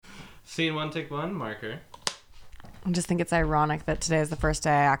Scene one, take one, marker. I just think it's ironic that today is the first day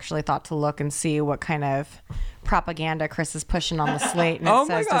I actually thought to look and see what kind of propaganda Chris is pushing on the slate. And it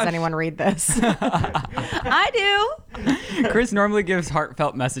says, does anyone read this? I do. Chris normally gives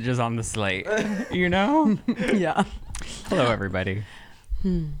heartfelt messages on the slate, you know? Yeah. Hello, everybody.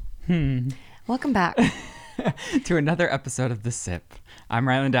 Welcome back. To another episode of The Sip. I'm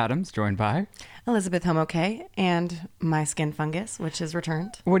Ryland Adams, joined by... Elizabeth Homoke and my skin fungus, which is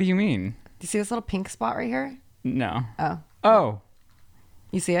returned. What do you mean? Do you see this little pink spot right here? No. Oh.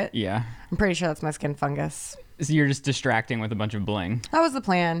 You see it? Yeah. I'm pretty sure that's my skin fungus. So you're just distracting with a bunch of bling. That was the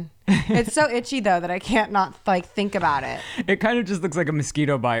plan. It's so itchy, though, that I can't not, think about it. It kind of just looks like a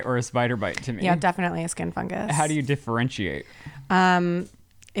mosquito bite or a spider bite to me. Yeah, definitely a skin fungus. How do you differentiate?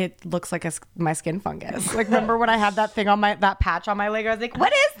 It looks like my skin fungus. Like, remember when I had that thing on that patch on my leg? I was like,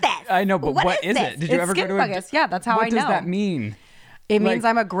 what is this? I know, but what is this? it? Did you ever skin go to fungus. Yeah, that's how I know. What does that mean? It means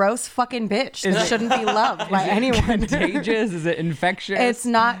I'm a gross fucking bitch that shouldn't be loved by anyone. Contagious? Is it infectious? It's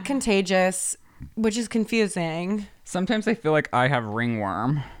not contagious, which is confusing. Sometimes I feel like I have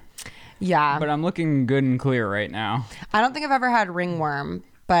ringworm. Yeah. But I'm looking good and clear right now. I don't think I've ever had ringworm,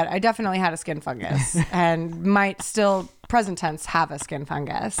 but I definitely had a skin fungus and might still, present tense, have a skin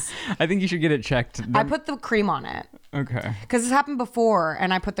fungus. I think you should get it checked. I put the cream on it. Okay. Because this happened before,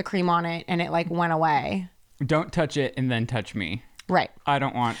 and I put the cream on it, and it, went away. Don't touch it and then touch me. Right. I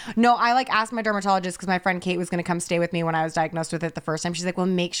don't want... No, I asked my dermatologist because my friend Kate was going to come stay with me when I was diagnosed with it the first time. She's like, well,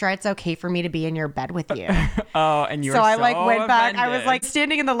 make sure it's okay for me to be in your bed with you. Oh, and you were so I offended. went back. I was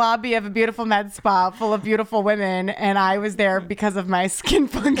standing in the lobby of a beautiful med spa full of beautiful women, and I was there because of my skin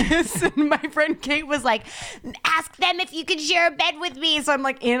fungus. And my friend Kate was like, ask them if you could share a bed with me. So I'm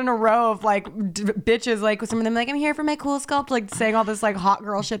in a row of bitches, some of them I'm here for my cool sculpt, saying all this hot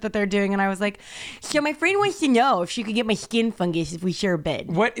girl shit that they're doing. And I was like, so my friend wants to know if she could get my skin fungus if we share a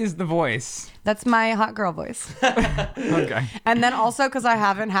bed. What is the voice? That's my hot girl voice. Okay. And then also because I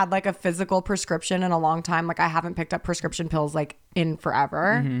haven't had a physical prescription in a long time, I haven't picked up prescription pills in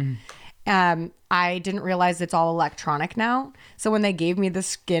forever. Mm-hmm. I didn't realize it's all electronic now. So when they gave me the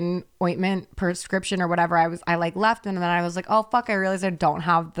skin ointment prescription or whatever, I left, and then I was like, oh fuck, I realized I don't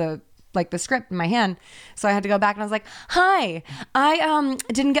have the script in my hand. So I had to go back and I was like, hi, I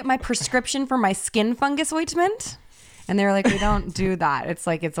didn't get my prescription for my skin fungus ointment. And they were like, we don't do that. It's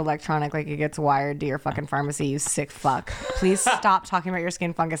it's electronic. It gets wired to your fucking pharmacy, you sick fuck. Please stop talking about your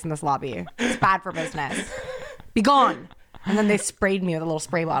skin fungus in this lobby. It's bad for business. Be gone. And then they sprayed me with a little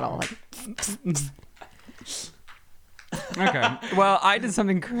spray bottle. Okay. Well, I did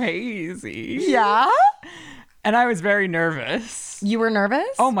something crazy. Yeah? And I was very nervous. You were nervous?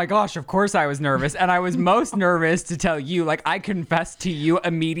 Oh my gosh, of course I was nervous. And I was most nervous to tell you. I confessed to you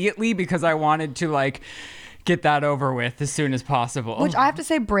immediately because I wanted to get that over with as soon as possible. Which I have to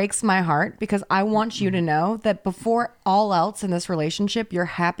say breaks my heart because I want you to know that before all else in this relationship, your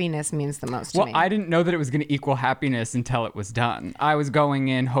happiness means the most to me. Well, I didn't know that it was going to equal happiness until it was done. I was going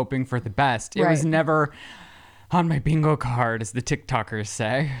in hoping for the best. It was never on my bingo card, as the TikTokers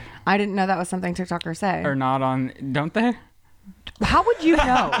say. I didn't know that was something TikTokers say. Or not on, don't they? How would you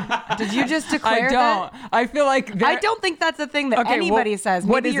know? Did you just declare that? I don't. I feel like I don't think that's a thing that anybody says.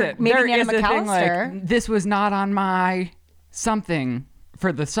 Maybe what is it? Maybe there Nana is a McAllister. thing this was not on my something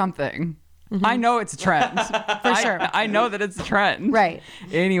for the something. Mm-hmm. I know it's a trend. For sure. I know that it's a trend. Right.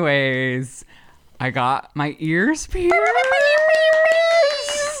 Anyways, I got my ears pierced.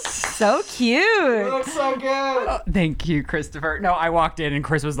 So cute. You look so good. Oh, thank you, Christopher. No, I walked in and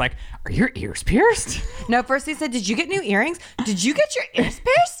Chris was like, are your ears pierced? No, first he said, did you get new earrings? Did you get your ears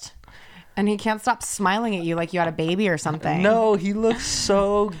pierced? And he can't stop smiling at you like you had a baby or something. No, he looks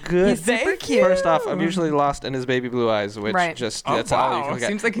so good. He's super cute. First off, I'm usually lost in his baby blue eyes, which that's all you can get.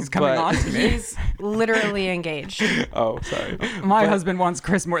 Seems like he's coming on to me. He's literally engaged. Oh, sorry. My husband wants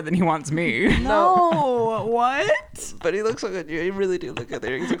Chris more than he wants me. No, what? But he looks so good. You really do look good.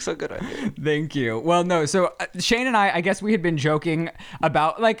 The earrings look so good on you. Thank you. Well, no. So Shane and I guess we had been joking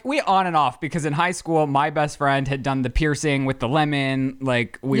about we on and off because in high school, my best friend had done the piercing with the lemon.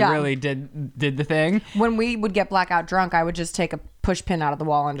 We really did the thing. When we would get blackout drunk, I would just take a push pin out of the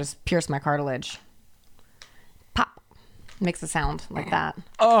wall and just pierce my cartilage. Pop. Makes a sound like that.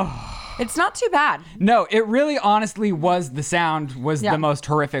 Oh. It's not too bad. No, it really honestly was the sound was the most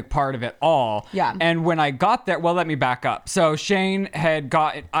horrific part of it all. Yeah. And when I got there, well, let me back up. So Shane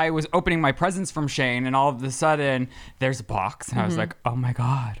I was opening my presents from Shane and all of a sudden there's a box and I was like, oh my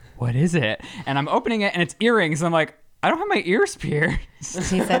God, what is it? And I'm opening it and it's earrings. And I'm like, I don't have my ears pierced.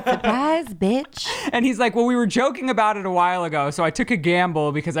 She said, surprise, bitch. And he's like, well, we were joking about it a while ago, so I took a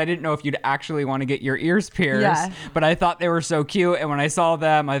gamble because I didn't know if you'd actually want to get your ears pierced. Yeah. But I thought they were so cute, and when I saw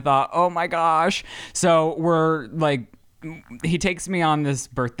them, I thought, oh my gosh. So we're like, he takes me on this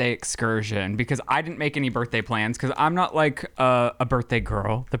birthday excursion because I didn't make any birthday plans because I'm not like a birthday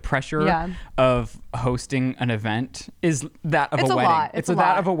girl. The pressure of hosting an event is that of a wedding. It's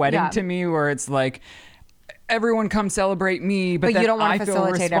that of a wedding to me, where it's like, everyone come celebrate me, but then you don't want to I feel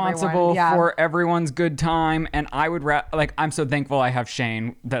facilitate responsible everyone. for everyone's good time. And I would I'm so thankful I have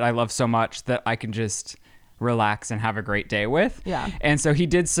Shane that I love so much that I can just relax and have a great day with. Yeah. And so he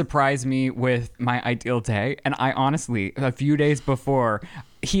did surprise me with my ideal day. And I honestly, a few days before,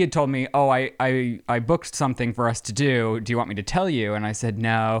 he had told me, oh, I booked something for us to do. Do you want me to tell you? And I said,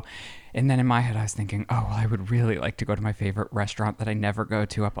 no. And then in my head, I was thinking, oh, well, I would really like to go to my favorite restaurant that I never go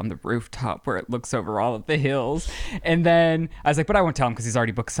to up on the rooftop where it looks over all of the hills. And then I was like, but I won't tell him because he's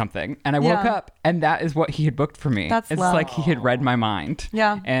already booked something. And I woke up and that is what he had booked for me. It's love. Like he had read my mind.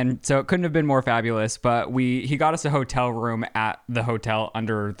 Yeah. And so it couldn't have been more fabulous. But he got us a hotel room at the hotel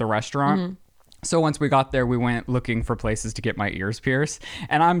under the restaurant. Mm-hmm. So once we got there, we went looking for places to get my ears pierced.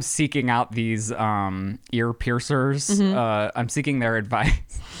 And I'm seeking out these ear piercers. Mm-hmm. I'm seeking their advice.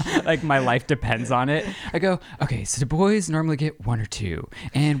 Like my life depends on it. I go, okay, so do boys normally get 1 or 2?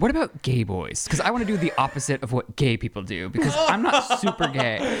 And what about gay boys? Because I want to do the opposite of what gay people do because I'm not super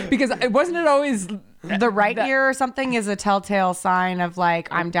gay. Because wasn't it always... The right ear or something is a telltale sign of like,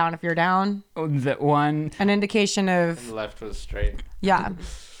 I'm down if you're down. That one. An indication of... And the left was straight. Yeah.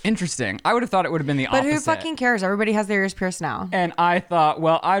 Interesting. I would have thought it would have been the opposite. But who fucking cares? Everybody has their ears pierced now. And I thought,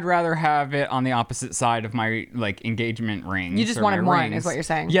 well, I'd rather have it on the opposite side of my like engagement ring. You just wanted one, is what you're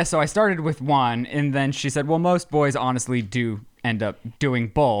saying. Yeah, so I started with one, and then she said, well, most boys honestly do end up doing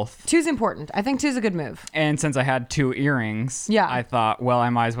both. 2's important. I think 2's a good move. And since I had 2 earrings, I thought, well,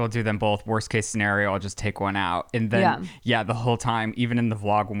 I might as well do them both. Worst case scenario, I'll just take one out. And then, the whole time, even in the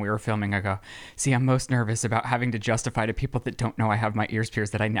vlog when we were filming, I go, see, I'm most nervous about having to justify to people that don't know I have my ears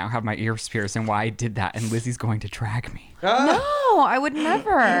pierced that I now have my ears pierced and why I did that. And Lizzie's going to drag me. No, I would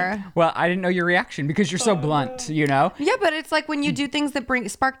never. Well, I didn't know your reaction because you're so blunt, you know? Yeah, but it's like when you do things that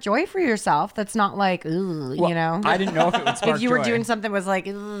spark joy for yourself, that's not like, ooh, you know? I didn't know if it would spark If you were doing something that was like,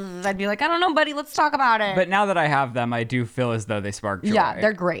 I'd be like, I don't know, buddy, let's talk about it. But now that I have them, I do feel as though they spark joy. Yeah,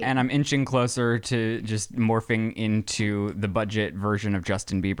 they're great. And I'm inching closer to just morphing into the budget version of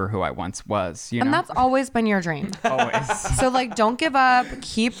Justin Bieber, who I once was, you know? And that's always been your dream. Always. So, like, don't give up.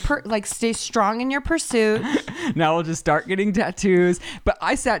 Stay strong in your pursuit. Now we'll just start getting tattoos. But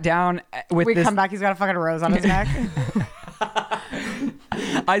I sat down with We come back, he's got a fucking rose on his neck.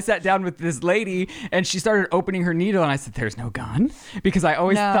 I sat down with this lady and she started opening her needle and I said, there's no gun? Because I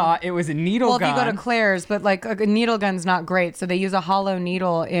always thought it was a needle gun. Well, if you go to Claire's, but like a needle gun's not great. So they use a hollow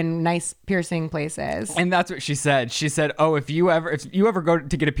needle in nice piercing places. And that's what she said. She said, oh, if you ever go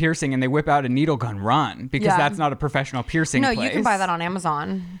to get a piercing and they whip out a needle gun, run. Because that's not a professional piercing place. No, you can buy that on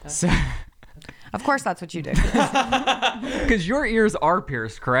Amazon. So... Of course, that's what you do. Because your ears are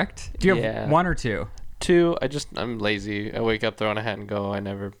pierced, correct? Do you have 1 or 2? 2. I'm lazy. I wake up, throw on a hat, and go. I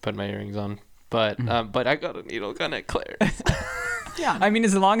never put my earrings on. But I got a needle gun at Claire's. Yeah. I mean,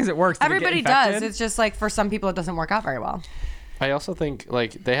 as long as it works. Everybody does. It's just like for some people, it doesn't work out very well. I also think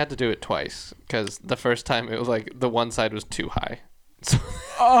like they had to do it twice because the first time it was like the one side was too high. So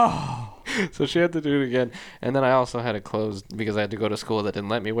so she had to do it again. And then I also had it closed because I had to go to school that didn't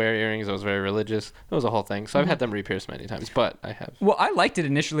let me wear earrings. I was very religious. It was a whole thing. So I've had them re-pierced many times, but I have. Well, I liked it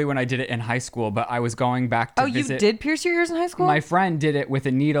initially when I did it in high school, but I was going back to visit. You did pierce your ears in high school? My friend did it with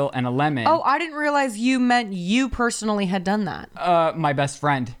a needle and a lemon. Oh, I didn't realize you meant you personally had done that. My best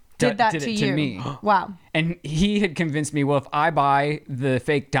friend did that did to it you. To me. Wow. And he had convinced me, well, if I buy the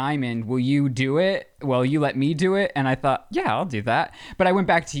fake diamond, will you do it? Well, you let me do it. And I thought, yeah, I'll do that. But I went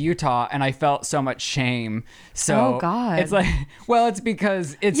back to Utah and I felt so much shame. So oh, God. It's like, well, it's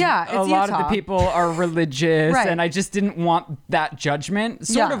because it's a lot of the people are religious. Right. And I just didn't want that judgment.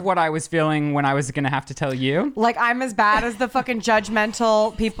 Sort of what I was feeling when I was going to have to tell you. Like I'm as bad as the fucking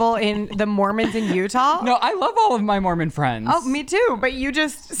judgmental people in the Mormons in Utah? No, I love all of my Mormon friends. Oh, me too. But you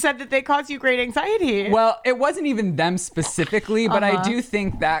just said that they cause you great anxiety. Well, it wasn't even them specifically, but I do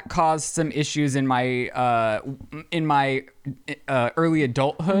think that caused some issues in my early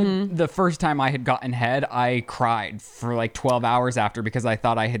adulthood. Mm-hmm. The first time I had gotten head, I cried for like 12 hours after because I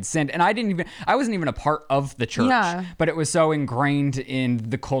thought I had sinned. And I wasn't even a part of the church, but it was so ingrained in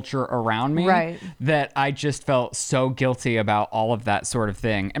the culture around me that I just felt so guilty about all of that sort of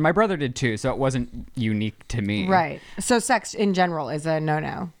thing. And my brother did too, so it wasn't unique to me. Right. So sex in general is a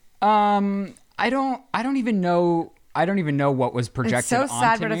no-no. I don't even know I don't even know what was projected It's so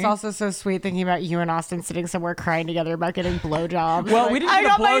sad, onto but it's me. also so sweet thinking about you and Austin sitting somewhere crying together about getting blowjobs. Well, we didn't I get a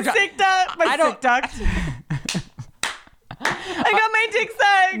got my blowjob. sick duct. My I don't- sick duct. I got my dick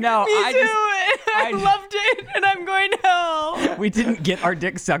sucked. No, Me I too. just- I loved it, and I'm going to hell. We didn't get our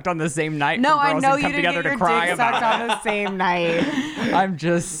dick sucked on the same night. No, from I Girls know and you Come didn't together get your to cry dick about sucked on the same night. it. I'm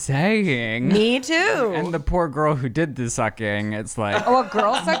just saying. Me too. And the poor girl who did the sucking, it's like, Oh, a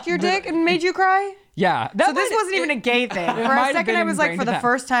girl sucked your dick and made you cry? yeah. So this wasn't even a gay thing. For might a have second, been I was like, ingrained for the in that.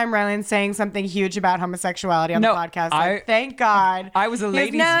 first time, Rylan's saying something huge about homosexuality on No, the podcast. I- Like, thank God. I was a He goes,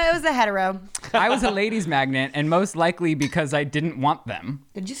 ladies- no, it was a hetero. I was a ladies' magnet, and most likely because I didn't want them.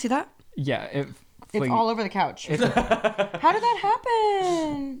 Did you see that? Yeah. It's all over the couch. How did that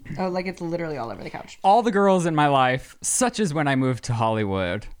happen? Oh, like it's literally all over the couch. all the girls in my life, such as when I moved to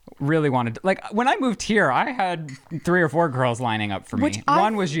Hollywood, really wanted like when I moved here, I had 3 or 4 girls lining up for me. Which I-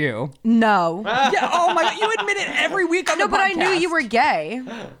 One was you. No. Yeah. Oh my God, you admit it every week on No, the but I podcast. knew you were gay.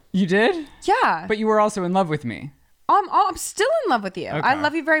 You did? Yeah. But you were also in love with me. I'm still in love with you. I Okay.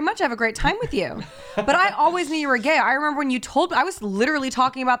 love you very much. I have a great time with you. But I always knew you were gay. I remember when you told me. I was literally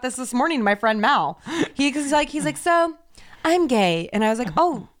talking about this morning to my friend Mal. He's like, so I'm gay, and I was like,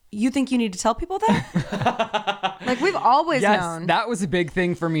 oh, you think you need to tell people that? Like we've always Yes, known. that was a big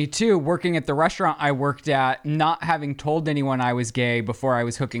thing for me too. Working at the restaurant I worked at, not having told anyone I was gay before I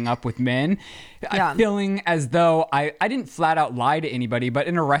was hooking up with men, Yeah. feeling as though I didn't flat out lie to anybody, but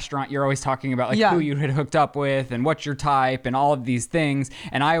in a restaurant you're always talking about like Yeah. who you had hooked up with and what's your type and all of these things,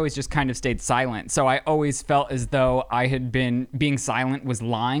 and I always just kind of stayed silent. So I always felt as though I had been being silent was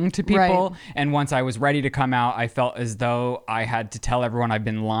lying to people, Right. and once I was ready to come out, I felt as though I had to tell everyone I've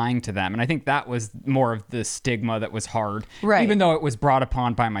been lying to them. And I think that was more of the stigma that was hard. Right. Even though it was brought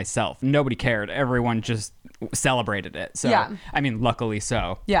upon by myself. Nobody cared. Everyone just celebrated it. So, Yeah. I mean, luckily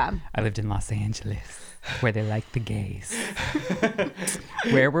so. Yeah. I lived in Los Angeles where they like the gays.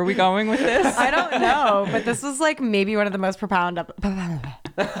 Where were we going with this? I don't know, but this was like maybe one of the most profound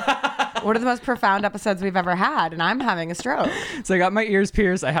one of the most profound episodes we've ever had, and I'm having a stroke. So I got my ears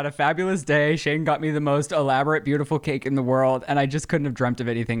pierced. I had a fabulous day. Shane got me the most elaborate, beautiful cake in the world, and I just couldn't have dreamt of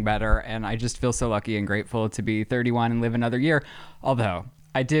anything better. And I just feel so lucky and grateful to be 31 and live another year. Although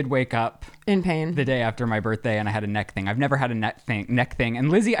I did wake up In pain. the day after my birthday and I had a neck thing. I've never had a neck thing. And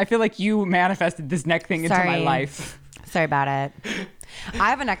Lizzie, I feel like you manifested this neck thing into my Sorry. life. Sorry about it. I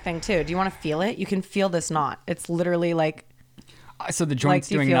have a neck thing too. Do you want to feel it? You can feel this knot. It's literally like So the joint's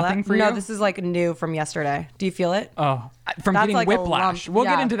do you doing feel nothing it? for you? No, this is like new from yesterday. Do you feel it? Oh, from That's getting like a whiplash. lump, We'll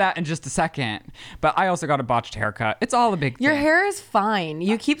get yeah. into that in just a second. But I also got a botched haircut. It's all a big thing. Your hair is fine.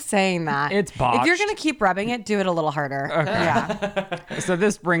 You keep saying that. It's If you're botched. gonna keep rubbing it, do it a little harder. Yeah, So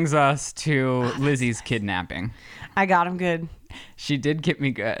this brings us to Lizzie's kidnapping. I got him good. She did get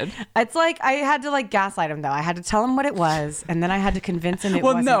me good. It's like I had to like gaslight him though. I had to tell him what it was, and then I had to convince him it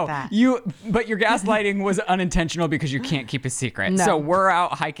Well, wasn't no, that. but your gaslighting was unintentional because you can't keep a secret. No. So we're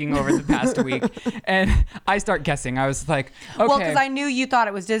out hiking over the past week, and I start guessing. I was like, okay. Well, because I knew you thought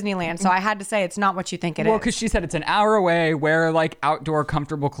it was Disneyland, so I had to say it's not what you think it is. Well, because she said it's an hour away, wear like outdoor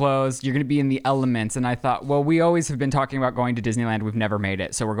comfortable clothes, you're going to be in the elements. And I thought, well, we always have been talking about going to Disneyland. We've never made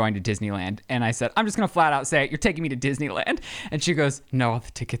it. So we're going to Disneyland. And I said, I'm just going to flat out say it. You're taking me to Disneyland. And she goes, no, all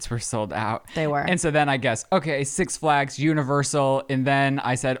the tickets were sold out. They were. And so then I guess, okay, Six Flags, Universal. And then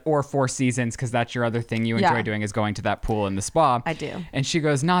I said, or Four Seasons, because that's your other thing you enjoy Yeah. doing is going to that pool in the spa. I do. And she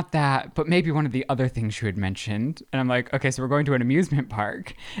goes, not that, but maybe one of the other things you had mentioned. And I'm like, okay, so we're going to an amusement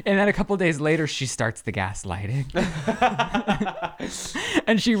park. And then a couple days later, she starts the gaslighting.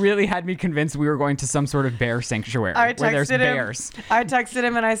 And she really had me convinced we were going to some sort of bear sanctuary I where there's texted him. bears. I texted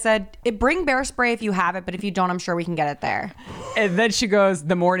him and I said, "Bring bear spray if you have it, but if you don't, I'm sure we can get it there." And then she goes,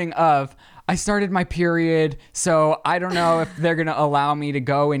 the morning of, I started my period, so I don't know if they're going to allow me to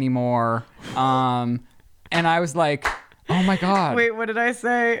go anymore. And I was like, oh my God. Wait, what did I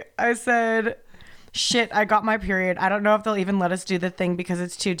say? I said, "Shit, I got my period. I don't know if they'll even let us do the thing because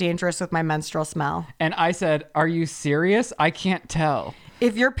it's too dangerous with my menstrual smell. And I said, are you serious? I can't tell.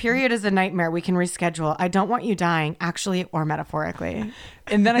 If your period is a nightmare, we can reschedule. I don't want you dying, actually or metaphorically."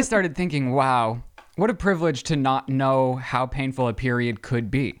 And then I started thinking, wow, what a privilege to not know how painful a period could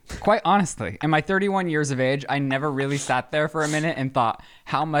be. Quite honestly, in my 31 years of age, I never really sat there for a minute and thought,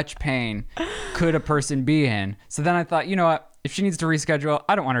 how much pain could a person be in? So then I thought, you know what? If she needs to reschedule,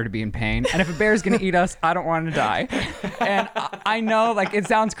 I don't want her to be in pain. And if a bear's going to eat us, I don't want to die. And I know, like, it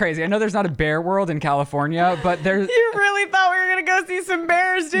sounds crazy. I know there's not a bear world in California, but there's... You really thought we were going gonna go see some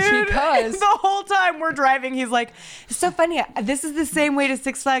bears, dude. Because the whole time we're driving, he's like, it's so funny. This is the same way to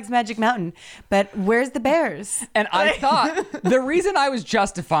Six Flags Magic Mountain, but where's the bears? And I thought the reason I was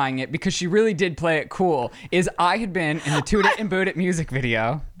justifying it, because she really did play it cool, is I had been in the Toot It and Boot It music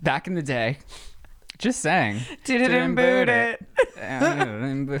video back in the day. Just saying. Toot it and boot it.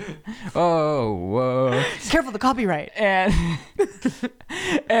 Oh, whoa. Careful, the copyright. And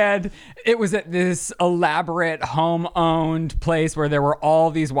it was at this elaborate home-owned place where there were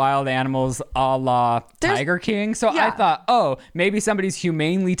all these wild animals a la Tiger King. So I thought, oh, maybe somebody's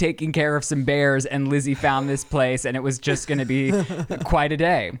humanely taking care of some bears, and Lizzie found this place, and it was just going to be quite a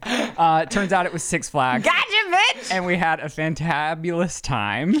day. Turns out it was Six Flags. Gotcha, bitch! And we had a fantabulous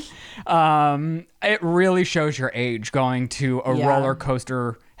time. It really shows your age going to a roller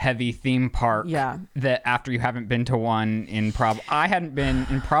coaster heavy theme park. Yeah. That after you haven't been to one in I hadn't been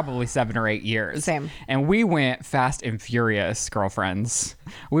in probably 7 or 8 years. Same. And we went Fast and Furious, girlfriends.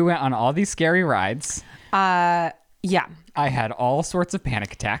 We went on all these scary rides. Yeah. I had all sorts of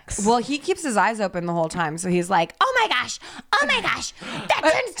panic attacks. Well, he keeps his eyes open the whole time, so he's like, oh my gosh, that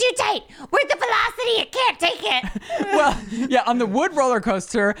turns too tight. With the velocity, it can't take it. Well, yeah, on the wood roller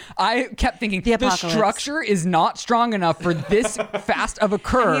coaster, I kept thinking the apocalypse. structure is not strong enough for this fast of a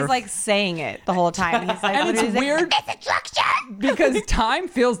curve. And he's like saying it the whole time. He's like, And it's he's like, weird it's a structure. because time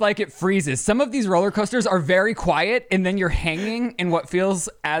feels like it freezes. Some of these roller coasters are very quiet, and then you're hanging in what feels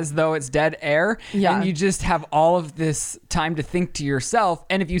as though it's dead air. Yeah. And you just have all of this time to think to yourself.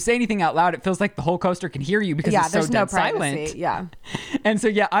 And if you say anything out loud, it feels like the whole coaster can hear you because it's so there's no dead privacy. silent. Yeah. And so,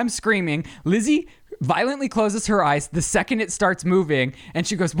 yeah, I'm screaming. Lizzie violently closes her eyes the second it starts moving, and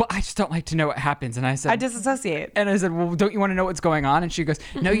she goes, well, I just don't like to know what happens. And I said, I disassociate. and I said, well, don't you want to know what's going on? And she goes,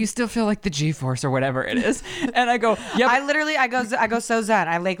 no, you still feel like the G-force or whatever it is. And I go, yeah. I go so zen.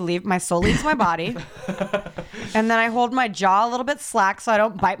 I like leave, my soul leaves my body. And then I hold my jaw a little bit slack so I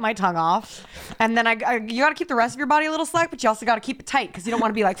don't bite my tongue off. And then you got to keep the rest of your body a little slack, but you also got to keep it tight because you don't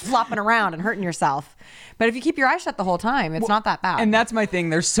want to be like flopping around and hurting yourself. But if you keep your eyes shut the whole time, it's not that bad. And that's my thing.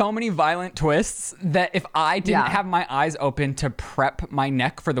 There's so many violent twists that if I didn't have my eyes open to prep my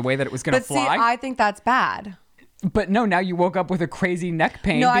neck for the way that it was going to fly. But see, I think that's bad. But no, now you woke up with a crazy neck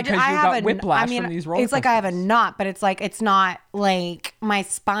pain because you got whiplash from these roller It's like I have a knot, but it's like it's not like my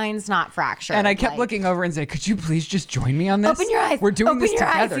spine's not fractured. And I kept looking over and saying, could you please just join me on this? Open your eyes. We're doing open this your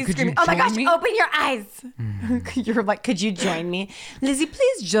together. Eyes. Could you join oh my gosh, me? open your eyes. You're like, could you join me? Lizzie,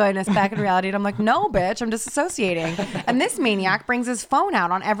 please join us back in reality. And I'm like, no, bitch, I'm disassociating. And this maniac brings his phone out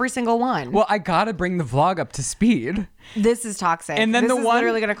on every single one. Well, I got to bring the vlog up to speed. This is toxic. And then this the is one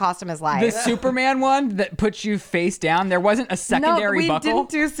literally going to cost him his life. The Superman one that puts you face down, there wasn't a secondary buckle. No, we didn't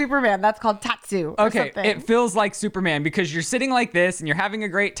do Superman. That's called Tatsu. Okay, it feels like Superman because you're sitting like this and you're having a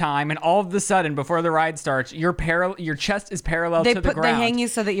great time, and all of a sudden, before the ride starts, your chest is parallel to the ground. They hang you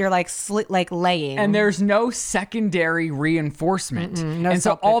so that you're like laying, and there's no secondary reinforcement. No, and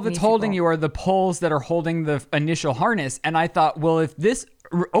so all that's holding you are the poles that are holding the initial harness. And I thought, well, if this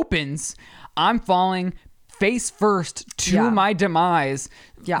opens, I'm falling face first to my demise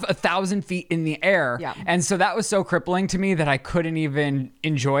 1,000 feet in the air. Yeah. And so that was so crippling to me that I couldn't even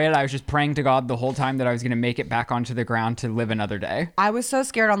enjoy it. I was just praying to God the whole time that I was going to make it back onto the ground to live another day. I was so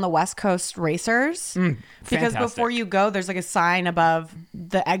scared on the West Coast racers because before you go, there's like a sign above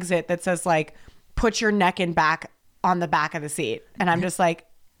the exit that says like, put your neck and back on the back of the seat. And I'm just like,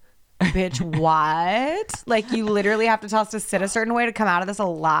 bitch, what? Like, you literally have to tell us to sit a certain way to come out of this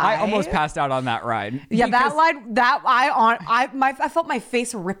alive. I almost passed out on that ride. Yeah, that line, I felt my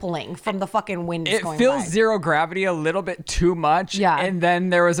face rippling from the fucking wind. It going feels by. zero gravity a little bit too much. Yeah. And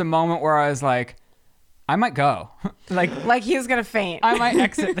then there was a moment where I was like, I might go. like he was gonna faint. I might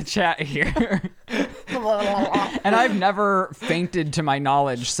exit the chat here. And I've never fainted to my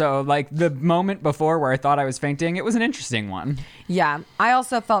knowledge. So like the moment before where I thought I was fainting, it was an interesting one. Yeah. I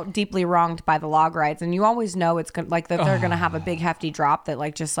also felt deeply wronged by the log rides. And you always know it's gonna, like that they're going to have a big hefty drop that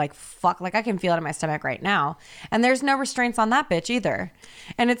like just like fuck. Like I can feel it in my stomach right now. And there's no restraints on that bitch either.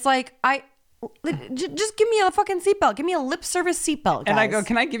 And it's like, just give me a fucking seatbelt. Give me a lip service seatbelt, guys. And I go,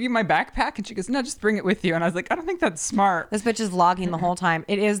 can I give you my backpack? And she goes, no, just bring it with you. And I was like, I don't think that's smart. This bitch is vlogging the whole time.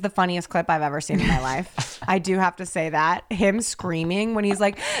 It is the funniest clip I've ever seen in my life. I do have to say that. Him screaming when he's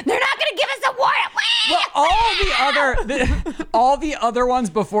like, they're not going to give us a warrant. Well, all the other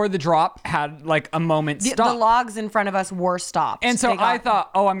ones before the drop had like a moment stop. The logs in front of us were stopped. And so I thought,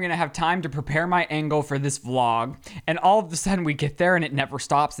 I'm going to have time to prepare my angle for this vlog. And all of a sudden we get there and it never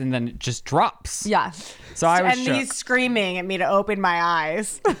stops and then it just drops. Yeah. So I was And shook. he's screaming at me to open my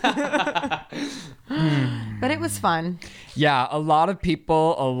eyes. But it was fun. Yeah, a lot of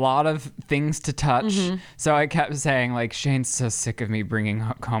people, a lot of things to touch. So I kept saying, like, Shane's so sick of me bringing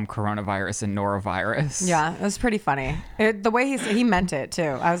home coronavirus and norovirus. Yeah, it was pretty funny. The way he meant it too.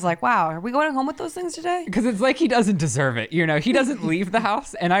 I was like, wow, are we going home with those things today? Because it's like he doesn't deserve it. You know, he doesn't leave the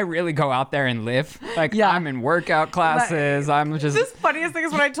house, and I really go out there and live. Like, Yeah. I'm in workout classes. I'm just... This funniest thing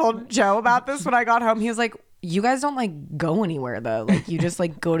is when I told Joe about this when I got home, he was like, you guys don't like go anywhere though. Like you just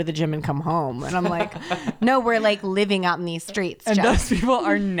like go to the gym and come home. And I'm like, no, we're like living out in these streets. And Joe. those people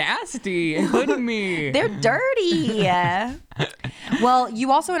are nasty, including me. They're dirty. Well,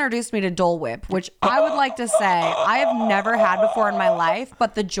 you also introduced me to Dole Whip, which I would like to say I have never had before in my life,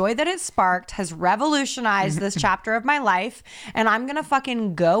 but the joy that it sparked has revolutionized this chapter of my life. And I'm going to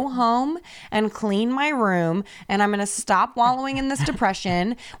fucking go home and clean my room. And I'm going to stop wallowing in this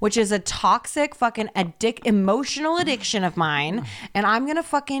depression, which is a toxic fucking emotional addiction of mine. And I'm going to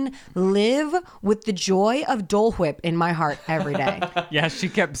fucking live with the joy of Dole Whip in my heart every day. Yeah, she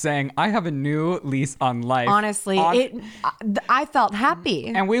kept saying, I have a new lease on life. Honestly, I felt happy.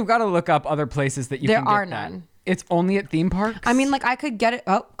 And we've got to look up other places that you There can get are that. none. It's only at theme parks? I mean, like, I could get it.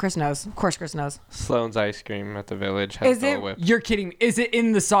 Oh, Chris knows. Of course, Chris knows. Sloan's Ice Cream at the Village has Is it- Dole Whip. You're kidding. Is it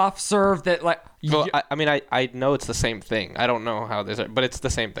in the soft serve that, like... Well, I mean, I know it's the same thing. I don't know how this, but it's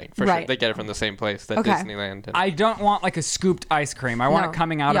the same thing for sure. Right. They get it from the same place that Okay. Disneyland. And, I don't want, like, a scooped ice cream. I want No. it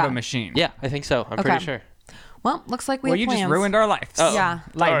coming out Yeah. of a machine. yeah, I think so. I'm Okay. pretty sure. Well, looks like we Well, have you plans. just ruined our lives. Oh. Yeah.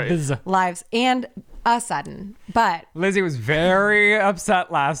 Lives. Lives and a sudden. But Lizzie was very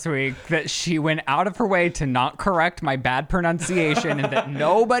upset last week that she went out of her way to not correct my bad pronunciation and that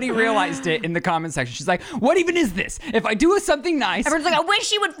nobody realized it in the comment section. She's like, what even is this? If I do something nice... everyone's like, I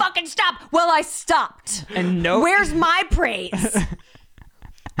wish you would fucking stop. Well, I stopped. And no... Where's my praise?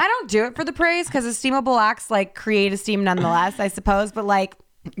 I don't do it for the praise because esteemable acts like create esteem nonetheless, I suppose. But like,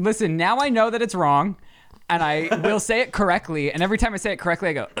 Listen, now I know that it's wrong and I will say it correctly. And every time I say it correctly,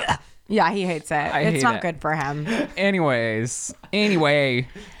 I go... Ugh. yeah, he hates it. It's hate not it. good for him. Anyway,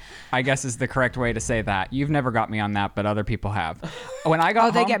 I guess is the correct way to say that. You've never got me on that, but other people have. When I got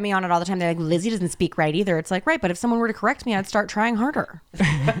Oh, they home, get me on it all the time. They're like, Lizzie doesn't speak right either. It's like, right, but if someone were to correct me, I'd start trying harder.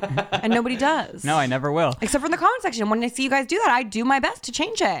 And nobody does. No, I never will. Except for in the comment section. When I see you guys do that, I do my best to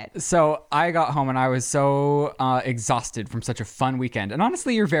change it. So I got home and I was so exhausted from such a fun weekend. And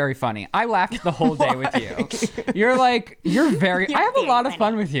honestly, you're very funny. I laughed the whole day with you. You're very, I have a very lot of funny.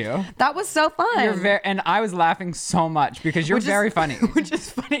 fun with you. That was so fun. You're very, and I was laughing so much because you're very funny. Which is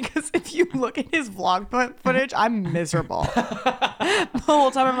funny because if you look at his vlog footage, I'm miserable. The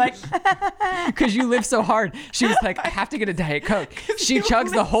whole time I'm like, Because you live so hard. She was like, I have to get a Diet Coke. She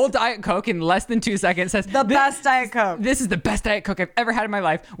chugs the whole Diet Coke in less than 2 seconds, says, the best Diet Coke. This is the best Diet Coke I've ever had in my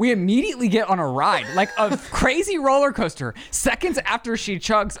life. We immediately get on a ride, like a crazy roller coaster, seconds after she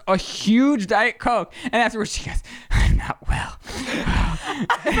chugs a huge Diet Coke. And afterwards she goes, I'm not well.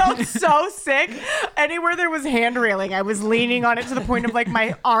 I felt so sick. Anywhere there was hand railing, I was leaning on it to the point of like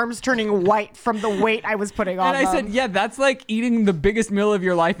my arms turning white from the weight I was putting on And I them. said, yeah, that's like eating the biggest meal of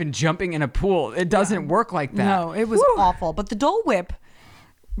your life and jumping in a pool. It doesn't work like that. No, it was awful. But the Dole Whip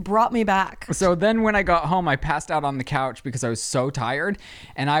brought me back. So then when I got home, I passed out on the couch because I was so tired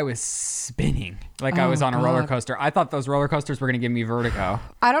and I was spinning like I was on a roller coaster. I thought those roller coasters were going to give me vertigo.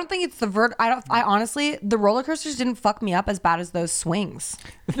 I don't think it's the I honestly, the roller coasters didn't fuck me up as bad as those swings.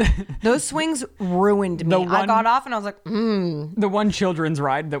 Those swings ruined me. I got off and I was like, The one children's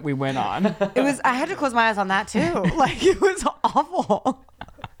ride that we went on. I had to close my eyes on that too. Like it was awful.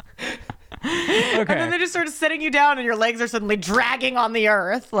 And then they Okay. just started setting you down and your legs are suddenly dragging on the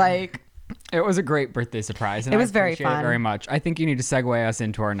earth. Like, It was a great birthday surprise. And It was I very appreciate fun. it very much. I think you need to segue us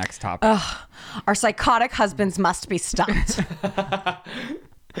into our next topic. our psychotic husbands must be stopped.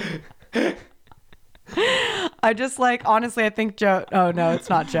 I just like, honestly, I think Joe, oh no, it's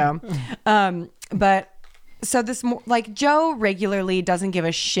not Joe. But so like Joe regularly doesn't give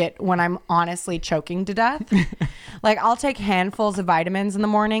a shit when I'm honestly choking to death. Like I'll take handfuls of vitamins in the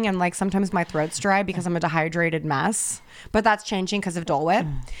morning and like sometimes my throat's dry because I'm a dehydrated mess, but that's changing because of Dole Whip.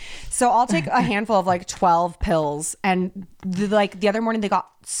 So I'll take a handful of like 12 pills and the other morning they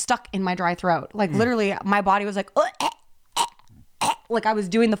got stuck in my dry throat. Like literally my body was like, like I was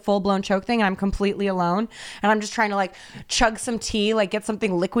doing the full blown choke thing and I'm completely alone and I'm just trying to like chug some tea, like get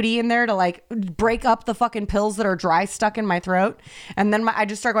something liquidy in there to like break up the fucking pills that are dry stuck in my throat. And then I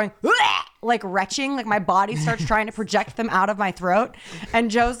just start going like retching, like my body starts trying to project them out of my throat. And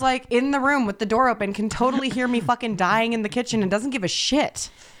Joe's like in the room with the door open, can totally hear me fucking dying in the kitchen and doesn't give a shit.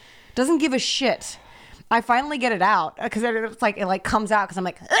 Doesn't give a shit. I finally get it out because it's like, it like comes out because I'm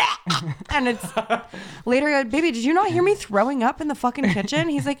like, And it's later, I go, baby, did you not hear me throwing up in the fucking kitchen?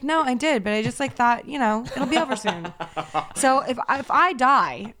 He's like, no, I did, but I just like thought, it'll be over soon. So if I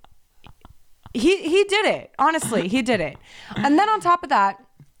die, he did it. Honestly, he did it. And then on top of that,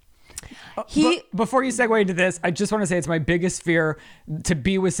 before you segue into this, I just want to say it's my biggest fear to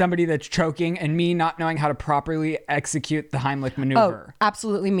be with somebody that's choking and me not knowing how to properly execute the Heimlich maneuver. Oh,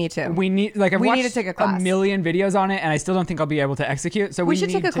 absolutely, me too. We need I've We watched need to take a class. a million videos on it and I still don't think I'll be able to execute. So We should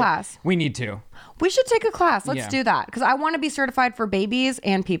take a class. We need to. We should take a class. Let's Yeah. do that because I want to be certified for babies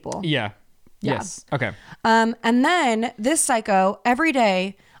and people. Yeah. Yes. Okay. And then this psycho every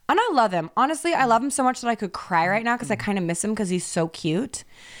day, and I love him. Honestly, I love him so much that I could cry right now because I kind of miss him because he's so cute.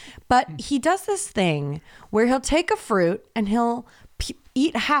 But he does this thing where he'll take a fruit and he'll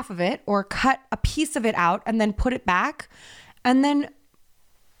eat half of it or cut a piece of it out and then put it back and then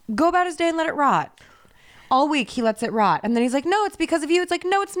go about his day and let it rot. All week he lets it rot. And then he's like, no, it's because of you. It's like,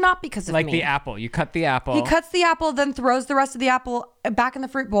 no, it's not because of me. Like the apple. You cut the apple. He cuts the apple, then throws the rest of the apple back in the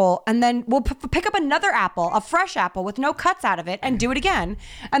fruit bowl, and then we'll pick up another apple, a fresh apple with no cuts out of it, and do it again.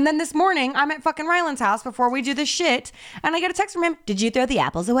 And then this morning, I'm at fucking Ryland's house before we do this shit, and I get a text from him, did you throw the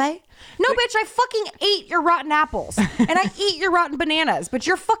apples away? No, bitch, I fucking ate your rotten apples, and I eat your rotten bananas, but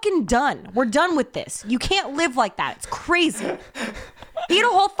you're fucking done. We're done with this. You can't live like that. It's crazy. Eat a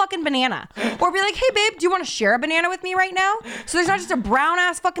whole fucking banana. Or be like, hey, babe, do you want to share a banana with me right now? So there's not just a brown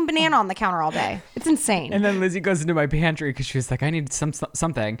ass fucking banana on the counter all day. It's insane. And then Lizzie goes into my pantry because she was like, I need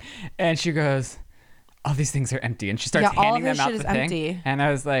something. And she goes, all these things are empty. And she starts all handing of his them out shit the is thing. empty. And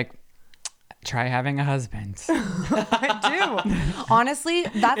I was like, try having a husband. I do. Honestly,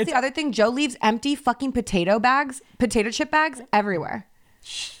 that's the other thing. Joe leaves empty fucking potato chip bags everywhere.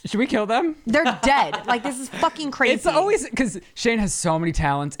 Should we kill them? They're dead. Like, this is fucking crazy. It's always because Shane has so many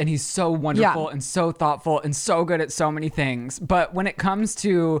talents and he's so wonderful and so thoughtful and so good at so many things. But when it comes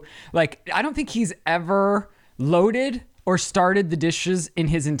to, like, I don't think he's ever loaded or started the dishes in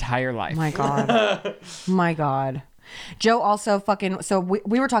his entire life. My God. My God. Joe also fucking, so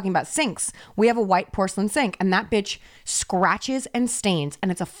we were talking about sinks. We have a white porcelain sink and that bitch scratches and stains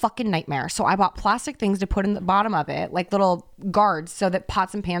and it's a fucking nightmare. So I bought plastic things to put in the bottom of it, like little guards so that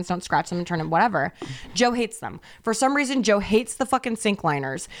pots and pans don't scratch them and turn them whatever. Joe hates them. For some reason, Joe hates the fucking sink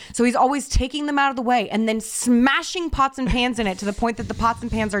liners. So he's always taking them out of the way and then smashing pots and pans in it to the point that the pots and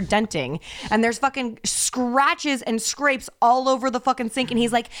pans are denting. And there's fucking scratches and scrapes all over the fucking sink. And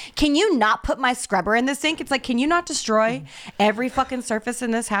he's like, can you not put my scrubber in the sink? It's like, can you not destroy every fucking surface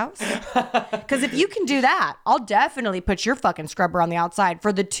in this house? Because if you can do that, I'll definitely put your fucking scrubber on the outside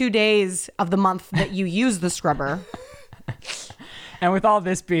for the 2 days of the month that you use the scrubber. And with all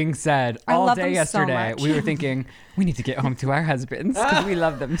this being said, I all love day them so yesterday, much. we were thinking, we need to get home to our husbands because we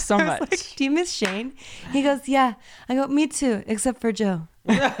love them so much. Like, do you miss Shane? He goes, yeah. I go, me too, except for Joe.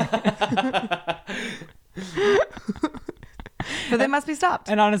 But they must be stopped.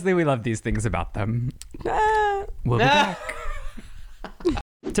 And honestly, we love these things about them. Ah. We'll be back.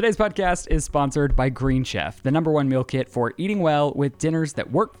 Today's podcast is sponsored by Green Chef, the #1 meal kit for eating well with dinners that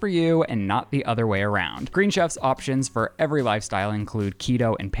work for you and not the other way around. Green Chef's options for every lifestyle include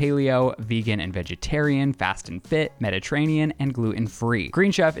keto and paleo, vegan and vegetarian, fast and fit, Mediterranean, and gluten-free.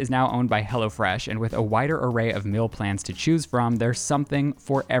 Green Chef is now owned by HelloFresh, and with a wider array of meal plans to choose from, there's something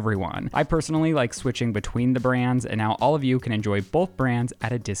for everyone. I personally like switching between the brands, and now all of you can enjoy both brands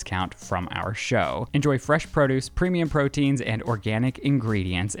at a discount from our show. Enjoy fresh produce, premium proteins, and organic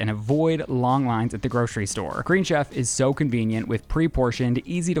ingredients, and avoid long lines at the grocery store. Green Chef is so convenient with pre-portioned,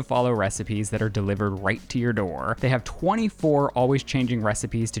 easy-to-follow recipes that are delivered right to your door. They have 24 always-changing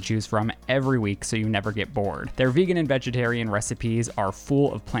recipes to choose from every week so you never get bored. Their vegan and vegetarian recipes are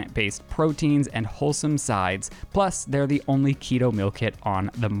full of plant-based proteins and wholesome sides, plus they're the only keto meal kit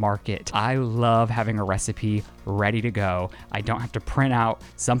on the market. I love having a recipe ready to go. I don't have to print out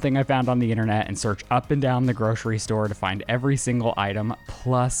something I found on the internet and search up and down the grocery store to find every single item.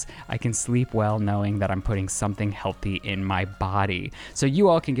 Plus, I can sleep well knowing that I'm putting something healthy in my body. So you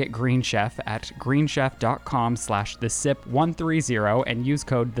all can get Green Chef at greenchef.com/thesip130 and use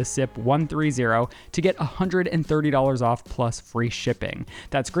code thesip130 to get $130 off plus free shipping.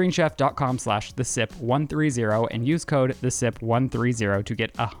 That's greenchef.com/thesip130 and use code thesip130 to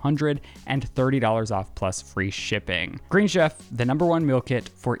get $130 off plus free shipping. Green Chef, the #1 meal kit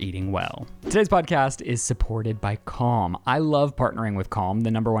for eating well. Today's podcast is supported by Calm. I love partnering with Calm, the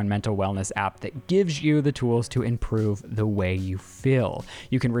 #1 mental wellness app that gives you the tools to improve the way you feel.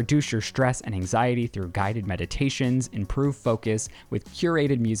 You can reduce your stress and anxiety through guided meditations, improve focus with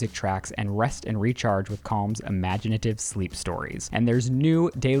curated music tracks, and rest and recharge with Calm's imaginative sleep stories. And there's new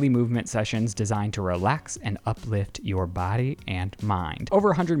daily movement sessions designed to relax and uplift your body and mind. Over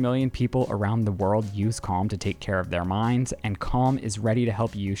 100 million people around the world use Calm to take care of their minds, and Calm is ready to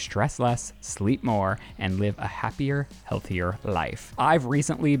help you stress less, sleep more, and live a happier, healthier life. I've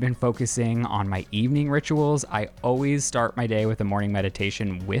recently been focusing on my evening rituals. I always start my day with a morning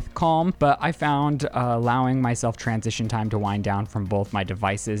meditation with Calm, but I found allowing myself transition time to wind down from both my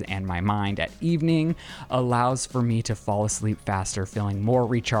devices and my mind at evening allows for me to fall asleep faster, feeling more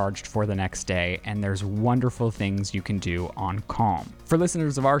recharged for the next day, and there's wonderful things you can do on Calm. For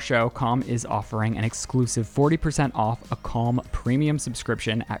listeners of our show, Calm is offering an exclusive 40% off a Calm premium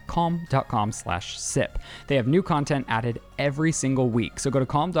subscription at calm.com/sip. They have new content added every single week, so go to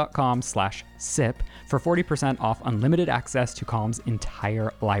calm.com/sip for 40% off unlimited access to Calm's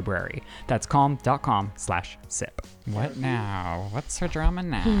entire library. That's calm.com/sip. What now? What's our drama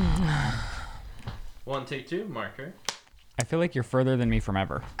now? One, take two, marker. I feel like you're further than me from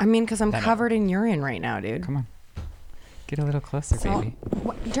ever. I mean, because I'm covered in urine right now, dude. Come on. Get a little closer, baby.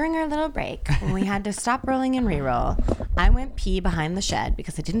 During our little break, when we had to stop rolling and re-roll, I went pee behind the shed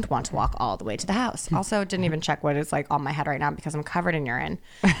because I didn't want to walk all the way to the house. Also, didn't even check what is like on my head right now because I'm covered in urine.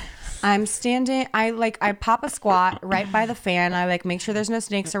 I'm standing, I pop a squat right by the fan. I make sure there's no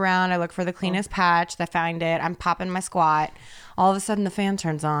snakes around. I look for the cleanest patch. I find it. I'm popping my squat. All of a sudden the fan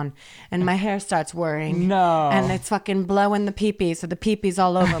turns on and my hair starts whirring. No. And it's fucking blowing the pee-pee. So the pee-pee's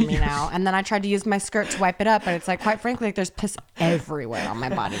all over me now. And then I tried to use my skirt to wipe it up. But it's quite frankly, there's piss everywhere on my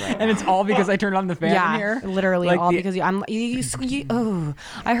body right now. And it's all because I turned on the fan in here? Literally all because you,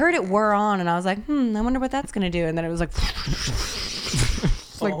 I heard it whir on and I was like, I wonder what that's going to do. And then it was like...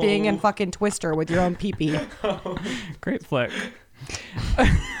 It's like being in fucking Twister with your own pee-pee. Great flick.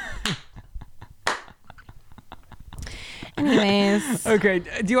 Anyways. Okay,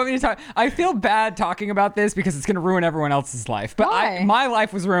 do you want me to talk? I feel bad talking about this because it's going to ruin everyone else's life. But Why? my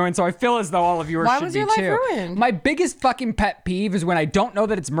life was ruined, so I feel as though all of yours Why should was be your life too. ruined? My biggest fucking pet peeve is when I don't know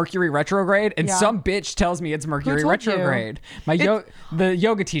that it's Mercury retrograde and Yeah. some bitch tells me it's Mercury told you? retrograde. The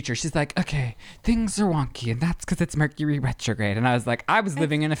yoga teacher, she's like, okay, things are wonky and that's because it's Mercury retrograde. And I was like, I was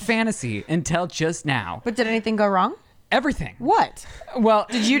living in a fantasy until just now. But did anything go wrong? Everything. What? Well,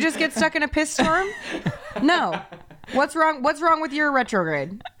 Did you just get stuck in a piss storm? No. What's wrong? What's wrong with your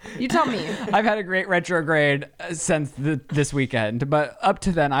retrograde? You tell me. I've had a great retrograde since this weekend, but up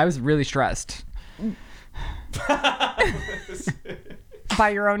to then, I was really stressed.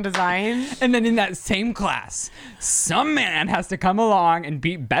 By your own design. And then in that same class, some man has to come along and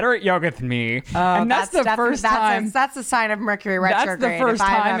be better at yoga than me. And that's the first time. That's a sign of Mercury That's retrograde. the first if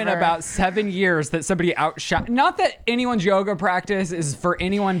I've time in ever- about 7 years that somebody outshot. Not that anyone's yoga practice is for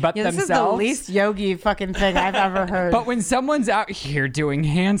anyone but Yeah, this themselves. is the least yogi fucking thing I've ever heard. But when someone's out here doing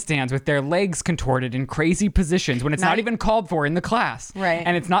handstands with their legs contorted in crazy positions when it's not even called for in the class, Right.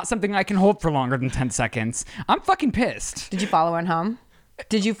 and it's not something I can hold for longer than 10 seconds, I'm fucking pissed. Did you follow him home?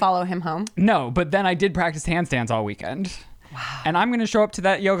 Did you follow him home? No, but then I did practice handstands all weekend. Wow. And I'm going to show up to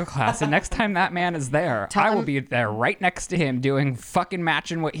that yoga class, and next time that man is there, I will be there right next to him doing fucking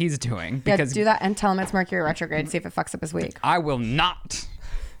matching what he's doing. Yeah, Because do that and tell him it's Mercury retrograde. See if it fucks up his week. I will not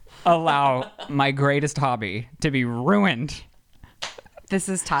allow my greatest hobby to be ruined. This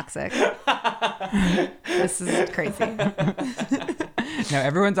is toxic. This is crazy. No,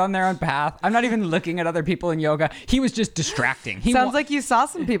 everyone's on their own path. I'm not even looking at other people in yoga. He was just distracting. Sounds like you saw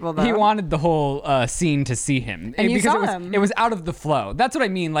some people though. He wanted the whole scene to see him. And you because saw him. It was out of the flow. That's what I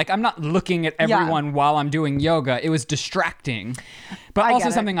mean. Like, I'm not looking at everyone while I'm doing yoga. It was distracting. But I also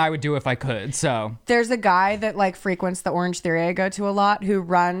get it. something I would do if I could. So There's a guy that frequents the Orange Theory I go to a lot who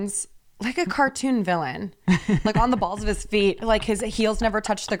runs like a cartoon villain, like on the balls of his feet, like his heels never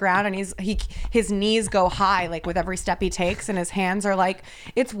touch the ground, and his knees go high like with every step he takes, and his hands are like,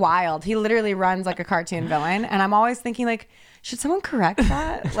 it's wild. He literally runs like a cartoon villain, and I'm always thinking like, should someone correct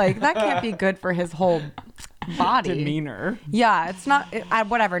that? Like that can't be good for his whole body demeanor. Yeah, it's not.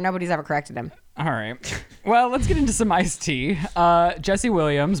 Whatever. Nobody's ever corrected him. All right. Well, let's get into some iced tea. Jesse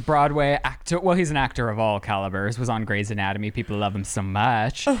Williams, Broadway actor. Well, he's an actor of all calibers. Was on Grey's Anatomy. People love him so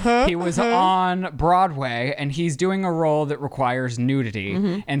much. He was on Broadway, and he's doing a role that requires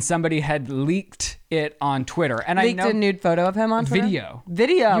nudity. And somebody had leaked it on Twitter. And Leaked I know a nude photo of him on Twitter?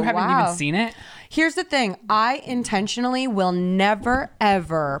 Video. You haven't Wow. even seen it? Here's the thing. I intentionally will never,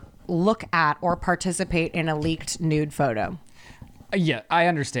 ever look at or participate in a leaked nude photo. Yeah, I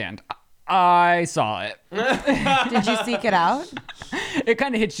understand. I saw it. Did you seek it out? It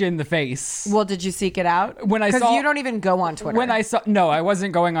kind of hits you in the face. Well, did you seek it out? When I saw, because you don't even go on Twitter. No, I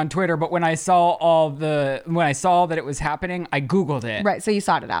wasn't going on Twitter, but when I saw that it was happening, I Googled it. Right, so you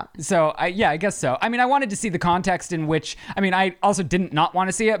sought it out. So I guess so. I mean, I wanted to see the context in which, I also didn't not want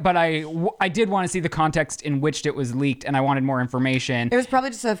to see it, but I did want to see the context in which it was leaked, and I wanted more information. It was probably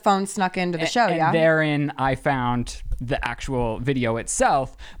just a phone snuck into the show, and therein I found the actual video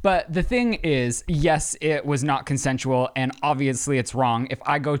itself. But the thing is, yes, it was not consensual, and obviously it's wrong. If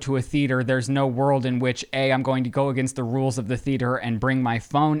I go to a theater, there's no world in which A, I'm going to go against the rules of the theater and bring my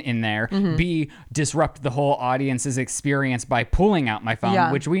phone in there, B, disrupt the whole audience's experience by pulling out my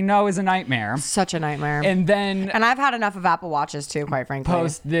phone, which we know is a nightmare. Such a nightmare. And I've had enough of Apple Watches too, quite frankly.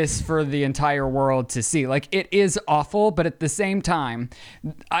 Post this for the entire world to see. Like, it is awful, but at the same time,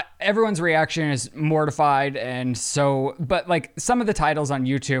 everyone's reaction is mortified, and so, but like some of the titles on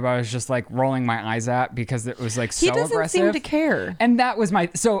YouTube, I was just like rolling my eyes at because it was like so aggressive. He doesn't seem to care. And that was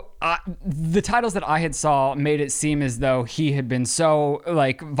the titles that I had saw made it seem as though he had been so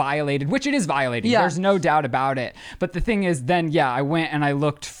like violated, which it is violating. Yeah. There's no doubt about it. But the thing is, then I went and I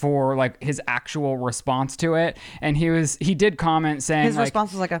looked for like his actual response to it, and he did comment saying his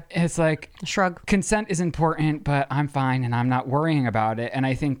response was like it's like a shrug. Consent is important, but I'm fine and I'm not worrying about it. And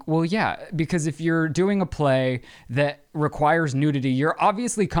I think, well, yeah, because if you're doing a play that requires nudity, you're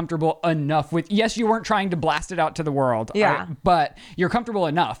obviously comfortable enough with, yes, you weren't trying to blast it out to the world, but you're comfortable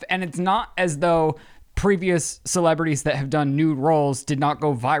enough. And it's not as though previous celebrities that have done nude roles did not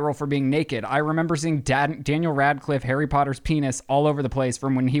go viral for being naked. I remember seeing Daniel Radcliffe, Harry Potter's penis all over the place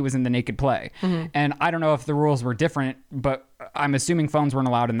from when he was in the naked play. And I don't know if the rules were different, but I'm assuming phones weren't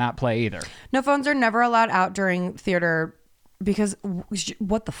allowed in that play either. No, phones are never allowed out during theater because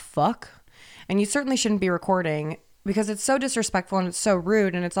what the fuck? And you certainly shouldn't be recording because it's so disrespectful and it's so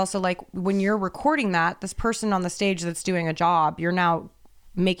rude. And it's also like when you're recording that, this person on the stage that's doing a job, you're now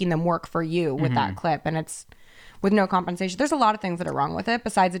making them work for you with that clip, and it's with no compensation. There's a lot of things that are wrong with it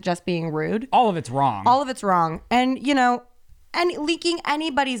besides it just being rude. All of it's wrong. All of it's wrong. And and leaking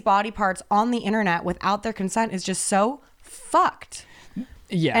anybody's body parts on the internet without their consent is just so fucked.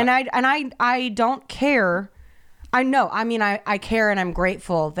 Yeah. And I don't care. I know. I mean, I care, and I'm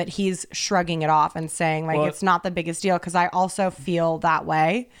grateful that he's shrugging it off and saying like it's not the biggest deal, because I also feel that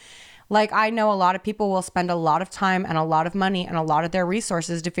way. Like, I know a lot of people will spend a lot of time and a lot of money and a lot of their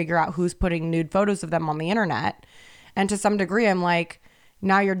resources to figure out who's putting nude photos of them on the internet. And to some degree, I'm like,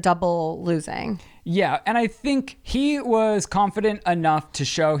 now you're double losing. Yeah, and I think he was confident enough to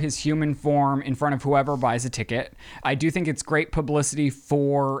show his human form in front of whoever buys a ticket. I do think it's great publicity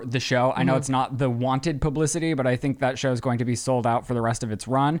for the show. I know it's not the wanted publicity, but I think that show is going to be sold out for the rest of its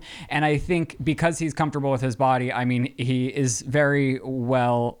run. And I think because he's comfortable with his body, I mean, he is very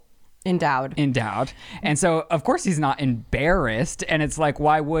well endowed. And so of course he's not embarrassed, and it's like,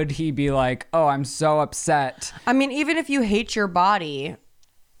 why would he be like, oh, I'm so upset? I mean, even if you hate your body,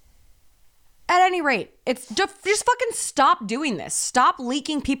 at any rate, it's just fucking stop doing this. Stop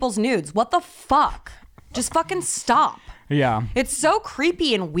leaking people's nudes. What the fuck? Just fucking stop. Yeah. It's so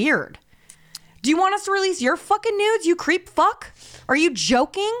creepy and weird. Do you want us to release your fucking nudes, you creep fuck? Are you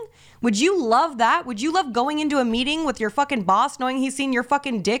joking? Would you love that? Would you love going into a meeting with your fucking boss knowing he's seen your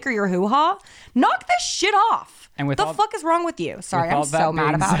fucking dick or your hoo-ha? Knock this shit off. And what the fuck is wrong with you? Sorry, I'm so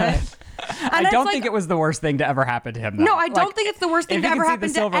mad about it. I don't think it was the worst thing to ever happen to him, though. No, I don't think it's the worst thing to ever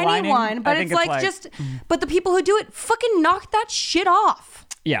happen to anyone. But it's like just, but the people who do it, fucking knock that shit off.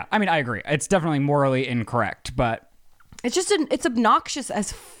 Yeah, I mean, I agree. It's definitely morally incorrect, but it's just, it's obnoxious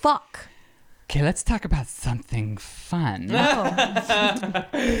as fuck. Okay, let's talk about something fun.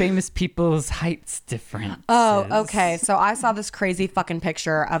 Famous people's heights difference. Oh, okay. So I saw this crazy fucking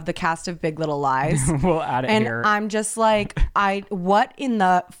picture of the cast of Big Little Lies. We'll add it here. And I'm just like, what in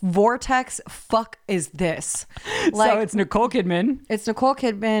the vortex fuck is this? Like, so it's Nicole Kidman. It's Nicole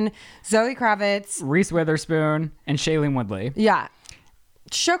Kidman, Zoe Kravitz, Reese Witherspoon, and Shailene Woodley. Yeah.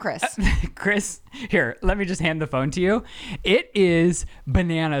 Show Chris. Chris, here, let me just hand the phone to you. It is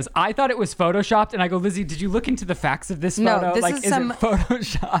bananas. I thought it was photoshopped, and I go, Lizzie, did you look into the facts of this photo? No, this like, is some it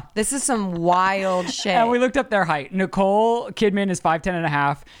photoshopped? This is some wild shit. And we looked up their height. Nicole Kidman is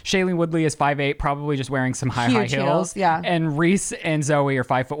 5'10.5". Shailene Woodley is 5'8", probably just wearing some high heels. Yeah. And Reese and Zoe are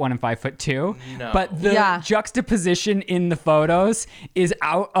 5'1" and 5'2". No. But the juxtaposition in the photos is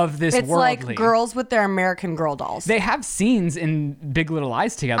out of this world. It's like girls with their American Girl dolls. They have scenes in Big Little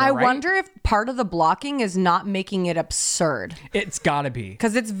lies together. I right? wonder if part of the blocking is not making it absurd. It's gotta be.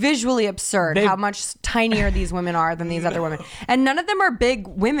 Because it's visually absurd how much tinier these women are than these other women. And none of them are big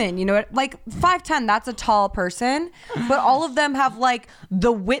women. You know, like 5'10", that's a tall person. But all of them have like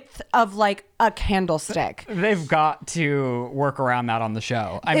the width of like a candlestick. They've got to work around that on the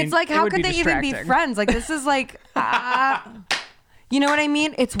show. I mean, It's like, it how would could be they even be distracting. friends? Like, this is like... you know what I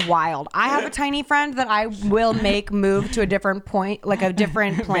mean? It's wild. I have a tiny friend that I will make move to a different point, like a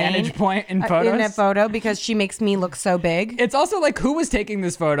different plane. Vantage point in photos? In a photo, because she makes me look so big. It's also like, who was taking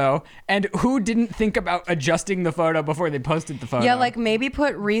this photo and who didn't think about adjusting the photo before they posted the photo? Yeah, like maybe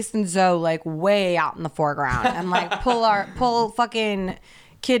put Reese and Zoe like way out in the foreground and like pull fucking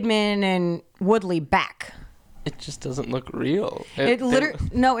Kidman and Woodley back. It just doesn't look real. It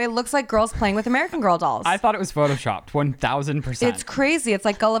looks like girls playing with American Girl dolls. I thought it was photoshopped 1000%. It's crazy. It's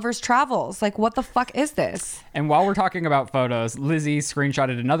like Gulliver's Travels. Like, what the fuck is this? And while we're talking about photos, Lizzie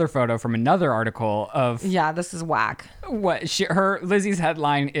screenshotted another photo from another article of Yeah, this is whack. Lizzie's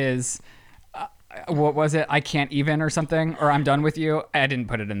headline is what was it? I can't even or something, or I'm done with you. I didn't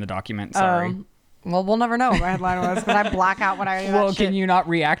put it in the document. Sorry. Well, we'll never know what my headline was because I black out when I. Well, can you not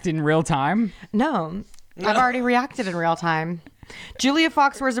react in real time? No. I've already reacted in real time. Julia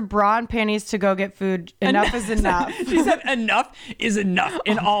Fox wears a bra and panties to go get food. Enough is enough. She said enough is enough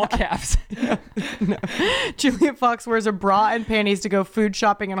in all caps. No. Julia Fox wears a bra and panties to go food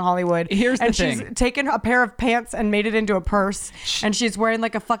shopping in Hollywood. Here's the and thing. she's taken a pair of pants and made it into a purse. And she's wearing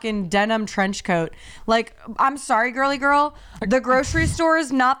like a fucking denim trench coat. Like, I'm sorry, girly girl. The grocery store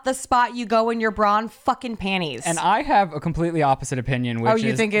is not the spot you go in your bra and fucking panties. And I have a completely opposite opinion, which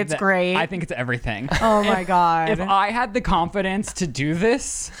you is think it's that great? I think it's everything. Oh my God. If I had the confidence to do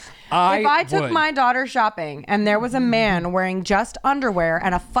this, If I took would. my daughter shopping and there was a man wearing just underwear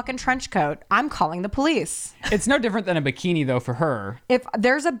and a fucking trench coat, I'm calling the police. It's no different than a bikini, though, for her. If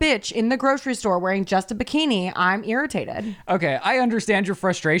there's a bitch in the grocery store wearing just a bikini, I'm irritated. Okay, I understand your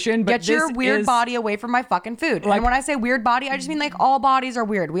frustration, but Get your this weird is- body away from my fucking food. Like- And when I say weird body, I just mean like all bodies are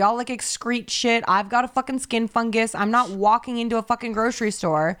weird. We all like excrete shit. I've got a fucking skin fungus. I'm not walking into a fucking grocery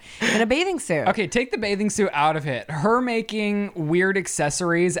store in a bathing suit. Okay, take the bathing suit out of it. Her making weird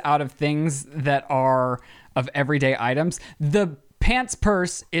accessories out of things that are of everyday items. The pants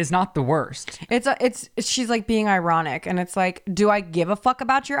purse is not the worst. She's like being ironic, and it's like, do I give a fuck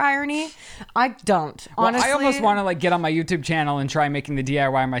about your irony? I don't. Well, Honestly, I almost want to like get on my YouTube channel and try making the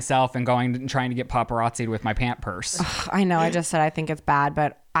DIY myself and going and trying to get paparazzi'd with my pant purse. I know. I just said I think it's bad,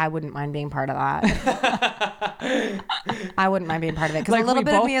 but I wouldn't mind being part of that. I wouldn't mind being part of it because Like, a little we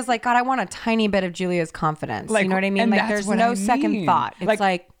bit of both- me is like, God, I want a tiny bit of Julia's confidence. Like, you know what I mean? and Like, that's there's what no I second mean. thought. It's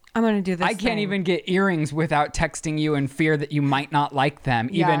like I'm gonna do this. I can't thing. even get earrings without texting you in fear that you might not like them,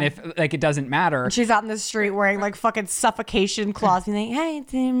 even Yeah. if like it doesn't matter. She's out in the street wearing like fucking suffocation clothes and like, hey,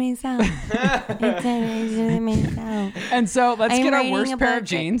 it's in me so. It's in me so. And so let's I'm get our writing worst a pair of book.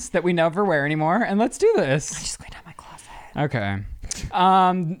 jeans that we never wear anymore, and let's do this. Just cleaned out my closet. Okay.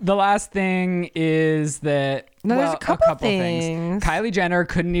 The last thing is that No, there's well, a couple things. things. Kylie Jenner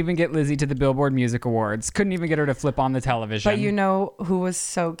couldn't even get Lizzie to the Billboard Music Awards. Couldn't even get her to flip on the television. But you know who was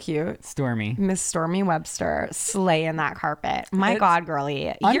so cute? Stormy. Miss Stormy Webster slaying that carpet. My It's God,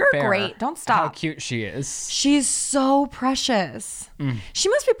 girly, you're Unfair great. Don't How stop. cute she is. She's so precious. She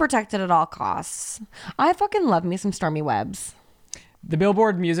must be protected at all costs. I fucking love me some Stormy Webbs. The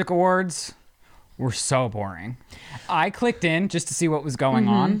Billboard Music Awards were so boring. I clicked in just to see what was going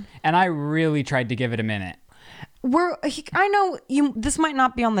on, and I really tried to give it a minute. I know you. This might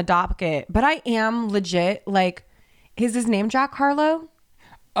not be on the docket, but I am legit like, is his name Jack Harlow?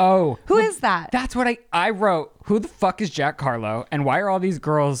 Oh, Who is that? That's what I wrote. Who the fuck is Jack Harlow, and why are all these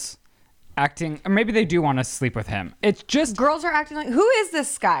girls acting? Or maybe they do want to sleep with him. It's just Girls are acting like, who is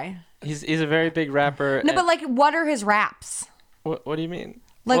this guy? He's a very big rapper. No, but like, what are his raps? What do you mean?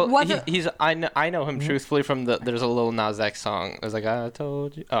 Like, well, what he's I know him truthfully from there's a little Nas X song. It was like, I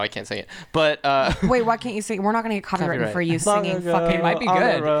told you. Oh, I can't sing it. But Wait, why can't you sing? We're not going to get copyrighted for you Long singing ago, fucking. It might be on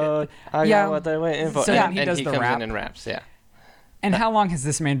the good. road, I Yeah. got what they're waiting for. So and, then he and does he the comes rap? in and raps. Yeah. And how long has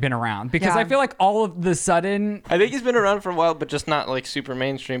this man been around? Because Yeah. I feel like all of the sudden, I think he's been around for a while, but just not like super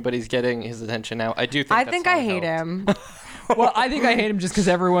mainstream. But he's getting his attention now. I do think. I that think song I hate helped. him. well, I think I hate him just because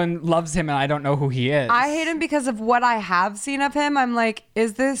everyone loves him and I don't know who he is. I hate him because of what I have seen of him. I'm like,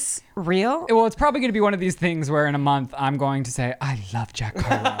 is this real? Well, it's probably going to be one of these things where in a month I'm going to say, I love Jack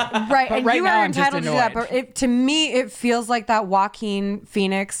Harlow. Right, But and right you now are I'm just entitled to do that. annoyed. But to me, it feels like that Joaquin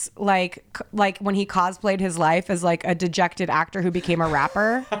Phoenix, like when he cosplayed his life as like a dejected actor who became a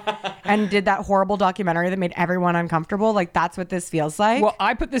rapper, and did that horrible documentary that made everyone uncomfortable. Like that's what this feels like. Well,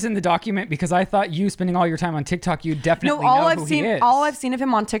 I put this in the document because I thought you spending all your time on TikTok, you definitely no, all who he is. all I've seen of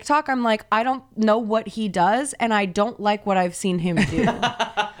him on TikTok, I'm like, I don't know what he does, and I don't like what I've seen him do.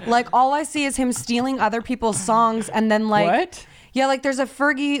 Like, all I see is him stealing other people's songs, and then like, What? Yeah, like there's a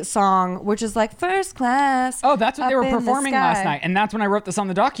Fergie song which is like first class. Oh, that's what they up were in the performing sky. last night, and that's when I wrote this on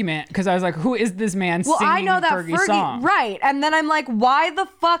the document because I was like, "Who is this man Well, singing I know that Fergie's Fergie, song?" right? And then I'm like, why the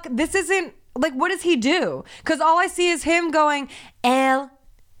fuck? This isn't like, what does he do? Because all I see is him going L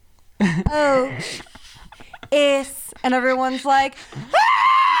O S, and everyone's like,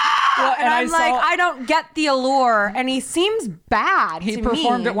 Well, and I'm like, I don't get the allure, and he seems bad. He to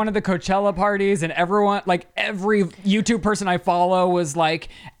performed me. at one of the Coachella parties, and everyone, like every YouTube person I follow, was like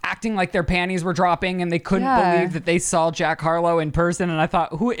acting like their panties were dropping, and they couldn't believe that they saw Jack Harlow in person. And I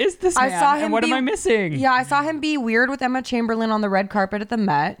thought, who is this man? I saw him. And what am I missing? Yeah, I saw him be weird with Emma Chamberlain on the red carpet at the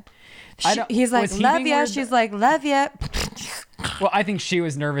Met. He's like, was he love being ya. weird? She's like, love ya. Well, I think she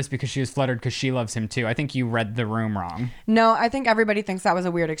was nervous because she was fluttered because she loves him too. I think you read the room wrong. No, I think everybody thinks that was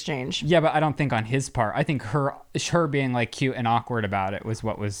a weird exchange. Yeah, but I don't think on his part. I think her being like cute and awkward about it was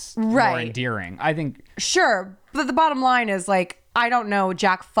what was more Right. endearing. I think Sure, but the bottom line is like, I don't know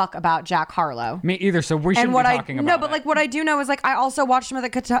jack fuck about Jack Harlow. me either. So we shouldn't be talking about no, but it. like what I do know is like I also watched him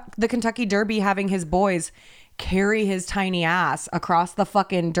at the Kentucky Derby having his boys carry his tiny ass across the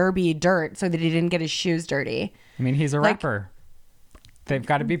fucking Derby dirt so that he didn't get his shoes dirty. I mean, he's a like- rapper. They've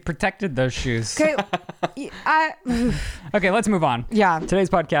got to be protected, those shoes. Okay, Okay, let's move on. Yeah. Today's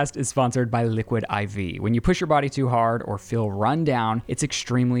podcast is sponsored by Liquid IV. When you push your body too hard or feel run down, it's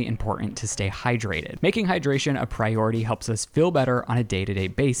extremely important to stay hydrated. Making hydration a priority helps us feel better on a day-to-day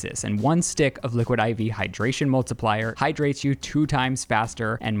basis, and one stick of Liquid IV Hydration Multiplier hydrates you 2 times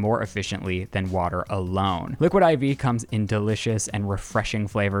faster and more efficiently than water alone. Liquid IV comes in delicious and refreshing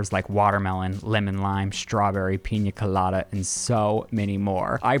flavors like watermelon, lemon lime, strawberry, pina colada, and so many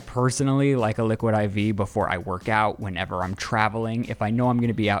more. I personally like a Liquid IV before I work out, whenever I'm traveling. If I know I'm going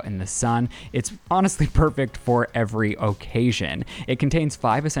to be out in the sun, it's honestly perfect for every occasion. It contains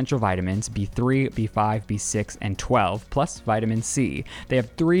 5 essential vitamins, B3, B5, B6, and 12, plus vitamin C. They have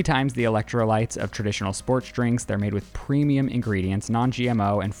 3 times the electrolytes of traditional sports drinks. They're made with premium ingredients,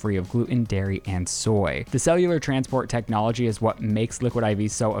 non-GMO, and free of gluten, dairy, and soy. The cellular transport technology is what makes Liquid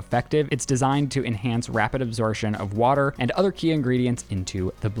IV so effective. It's designed to enhance rapid absorption of water and other key ingredients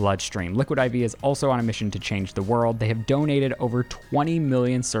into the bloodstream. Liquid IV is also on a mission to change the world. They have donated over 20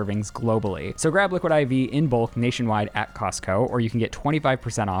 million servings globally. So grab Liquid IV in bulk nationwide at Costco, or you can get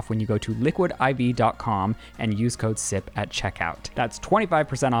 25% off when you go to liquidiv.com and use code SIP at checkout. That's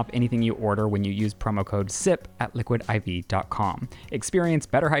 25% off anything you order when you use promo code SIP at liquidiv.com. Experience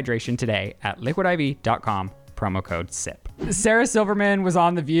better hydration today at liquidiv.com. Promo code SIP. Sarah Silverman was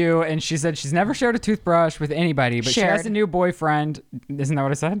on The View, and she said she's never shared a toothbrush with anybody, but she has Shared. a new boyfriend. Isn't that what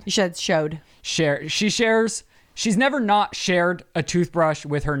I said? you should showed. She's never not shared a toothbrush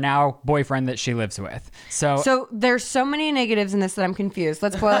with her now boyfriend that she lives with. So there's so many negatives in this that I'm confused.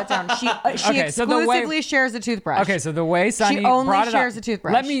 Let's boil it down. She Okay, so the way- exclusively shares a toothbrush. Okay, so the way Sunny only brought it shares up, a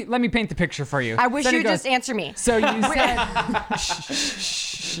toothbrush. Let me paint the picture for you. I wish Sunny you'd goes, just answer me. So you said,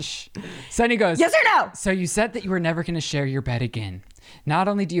 shh. Sunny goes, Yes or no? So you said that you were never going to share your bed again. Not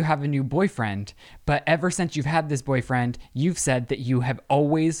only do you have a new boyfriend, but ever since you've had this boyfriend, you've said that you have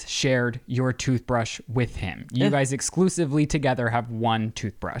always shared your toothbrush with him. You guys exclusively together have one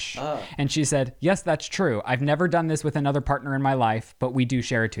toothbrush. And she said, yes, that's true. I've never done this with another partner in my life, but we do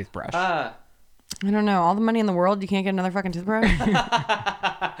share a toothbrush. I don't know. All the money in the world, you can't get another fucking toothbrush.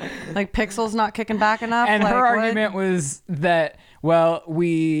 Like Pixel's not kicking back enough. And like, her what? argument was that, well,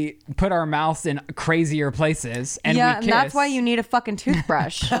 we put our mouths in crazier places and we yeah, kiss. and that's why you need a fucking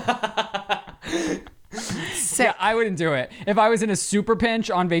toothbrush. Yeah, I wouldn't do it. If I was in a super pinch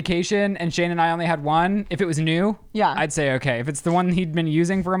on vacation and Shane and I only had one, if it was new, Yeah. I'd say okay. If it's the one he'd been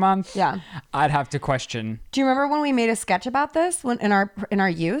using for a month, Yeah. I'd have to question. Do you remember when we made a sketch about this when in our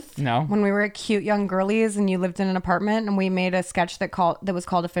youth? No. When we were cute young girlies and you lived in an apartment and we made a sketch that was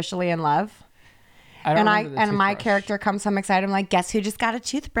called Officially in Love. I don't And remember the my toothbrush. character comes home excited. I'm like, guess who just got a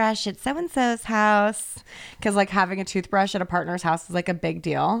toothbrush at so and so's house? Because like having a toothbrush at a partner's house is like a big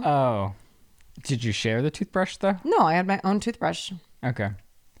deal. Oh. Did you share the toothbrush though? No, I had my own toothbrush. Okay.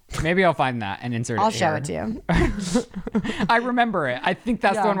 Maybe I'll find that and insert it I'll show it here. to you. I remember it. I think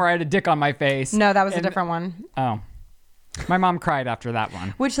that's the Yeah. one where I had a dick on my face. No, that was a And- different one. Oh. My mom cried after that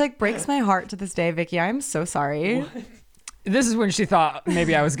one. Which like breaks my heart to this day, Vicky. I'm so sorry. This is when she thought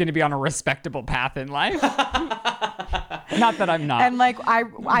maybe I was going to be on a respectable path in life. Not that I'm not. And like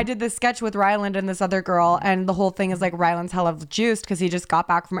I did this sketch with Ryland and this other girl, and the whole thing is like Ryland's hella juiced because he just got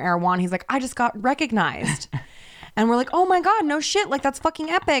back from Erewhon. He's like, I just got recognized. And we're like, oh my God, no shit. Like that's fucking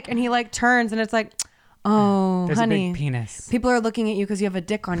epic. And he like turns and it's like, Oh, There's honey. a big penis. People are looking at you because you have a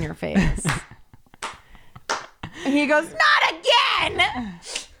dick on your face. And he goes, not again.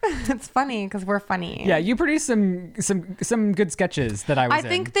 It's funny because we're funny. Yeah, you produced some good sketches that I was I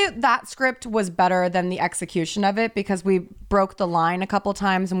think that script was better than the execution of it because we broke the line a couple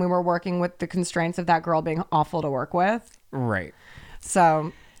times and we were working with the constraints of that girl being awful to work with. Right.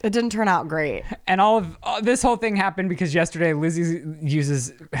 So it didn't turn out great. And this whole thing happened because yesterday Lizzie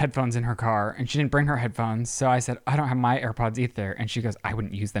uses headphones in her car and she didn't bring her headphones. So I said, I don't have my AirPods either. And she goes, I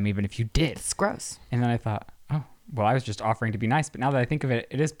wouldn't use them even if you did. It's gross. And then I thought, oh, well, I was just offering to be nice. But now that I think of it,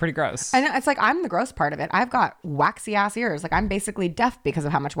 it is pretty gross. I know, it's like I'm the gross part of it. I've got waxy ass ears. Like I'm basically deaf because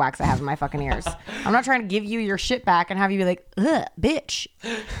of how much wax I have in my fucking ears. I'm not trying to give you your shit back and have you be like, ugh, bitch.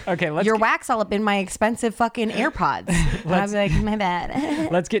 Okay, your wax all up in my expensive fucking AirPods. And I'll be like, my bad.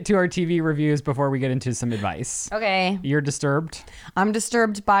 Let's get to our TV reviews before we get into some advice. Okay. You're disturbed? I'm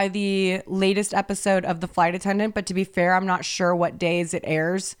disturbed by the latest episode of The Flight Attendant, but to be fair, I'm not sure what days it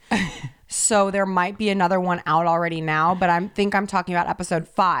airs. So there might be another one out already now, but I think I'm talking about episode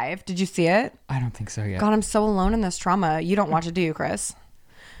 5. Did you see it? I don't think so yet. God, I'm so alone in this trauma. You don't watch it, do you, Chris?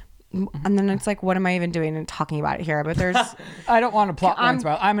 And then it's like, what am I even doing and talking about it here? But there's... I don't want to plot lines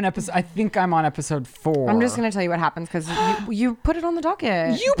about. I think I'm on episode 4. I'm just going to tell you what happens because you put it on the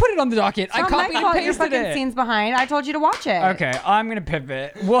docket. You put it on the docket. I copied and your pasted fucking it. scenes behind. I told you to watch it. Okay, I'm gonna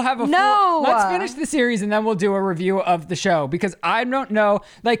pivot. We'll have a No! Let's finish the series and then we'll do a review of the show because I don't know.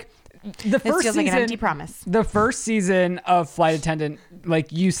 Like the This first feels season, like an empty promise. the first season of Flight Attendant,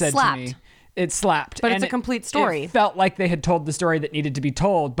 like you said Slapped. to me, it slapped. But it's And a complete story. It felt like they had told the story that needed to be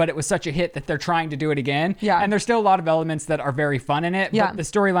told, but it was such a hit that they're trying to do it again. Yeah. And there's still a lot of elements that are very fun in it. Yeah. But the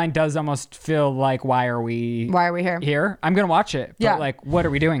storyline does almost feel like, why are we here? Here? I'm gonna watch it. But Yeah. like, what are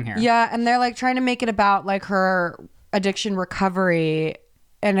we doing here? Yeah, and they're like trying to make it about like her addiction recovery.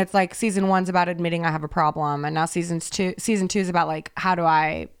 And it's like season 1's about admitting I have a problem, and now season 2 is about like how do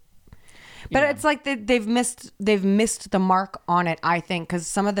I. But it's like they've missed the mark on it, I think, because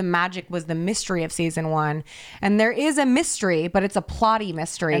some of the magic was the mystery of season 1, and there is a mystery, but it's a plotty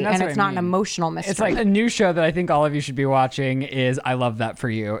mystery, and that's it's what not I an mean. emotional mystery. It's like a new show that I think all of you should be watching is I Love That For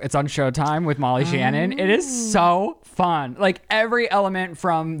You. It's on Showtime with Molly Shannon. It is so fun. Like every element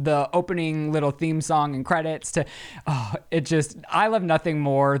from the opening little theme song and credits to, I love nothing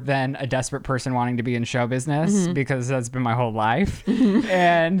more than a desperate person wanting to be in show business because that's been my whole life.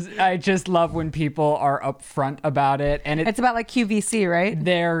 And I just love when people are upfront about it. And it's about like QVC, right?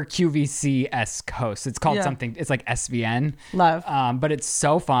 Their QVC-esque host. It's called something, it's like SVN. Love. But it's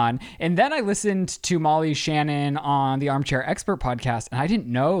so fun. And then I listened to Molly Shannon on the Armchair Expert podcast, and I didn't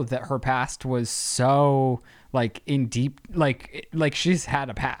know that her past was so like in deep, like she's had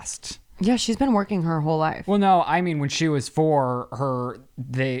a past. Yeah, she's been working her whole life. Well, no, I mean, when she was 4, her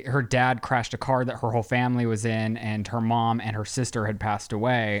dad crashed a car that her whole family was in, and her mom and her sister had passed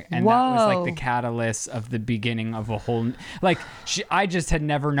away, and that was like the catalyst of the beginning of a whole. Like, I just had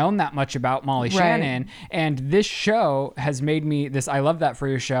never known that much about Molly Shannon, and this show has made me this. I Love That For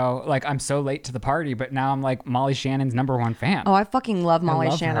You show. Like, I'm so late to the party, but now I'm like Molly Shannon's #1 fan. Oh, I fucking love Molly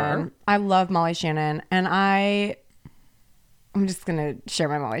Shannon. her. I love Molly Shannon, and I'm just going to share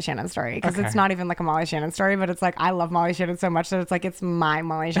my Molly Shannon story because it's not even like a Molly Shannon story, but it's like I love Molly Shannon so much that it's like it's my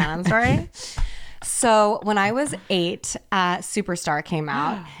Molly Shannon story. So when I was 8, Superstar came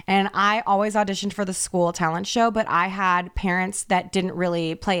out, and I always auditioned for the school talent show, but I had parents that didn't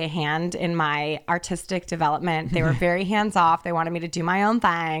really play a hand in my artistic development. They were very hands off. They wanted me to do my own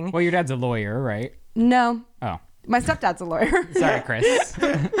thing. Well, your dad's a lawyer, right? No. Oh. My stepdad's a lawyer. Sorry, Chris.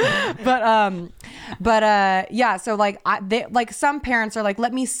 Yeah, so like some parents are like,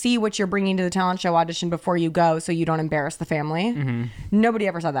 let me see what you're bringing to the talent show audition before you go so you don't embarrass the family. Nobody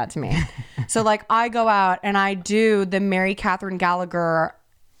ever said that to me. So like I go out and I do the Mary Catherine Gallagher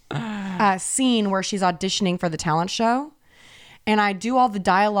scene where she's auditioning for the talent show. And I do all the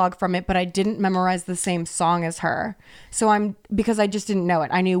dialogue from it, but I didn't memorize the same song as her. So because I just didn't know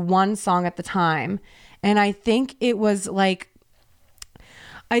it. I knew one song at the time. And I think it was like,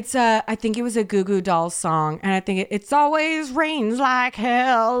 I think it was a Goo Goo Dolls song. And I think it's always rains like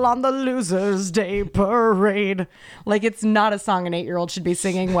hell on the Losers Day Parade. Like it's not a song an 8-year-old should be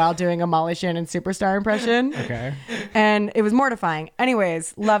singing while doing a Molly Shannon Superstar impression. Okay. And it was mortifying.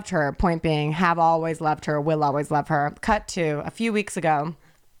 Anyways, loved her. Point being, have always loved her, will always love her. Cut to a few weeks ago,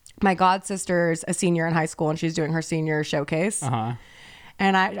 my god sister's a senior in high school and she's doing her senior showcase.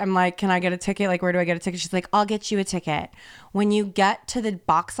 And I'm like, can I get a ticket? Like, where do I get a ticket? She's like, I'll get you a ticket. When you get to the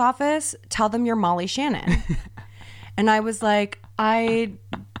box office, tell them you're Molly Shannon. And I was like, I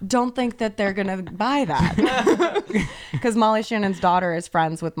don't think that they're gonna buy that because Molly Shannon's daughter is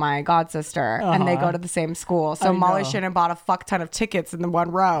friends with my god sister and they go to the same school. So Molly Shannon bought a fuck ton of tickets in the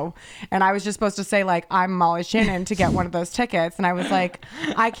one row, and I was just supposed to say like I'm Molly Shannon to get one of those tickets, and I was like,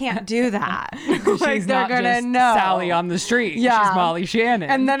 I can't do that. Like, She's they're not gonna just know. Sally on the street. Yeah. She's Molly Shannon.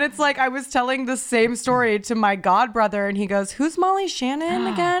 And then it's like I was telling the same story to my god brother, and he goes, "Who's Molly Shannon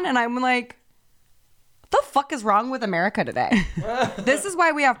again?" And I'm like, the fuck is wrong with America today? This is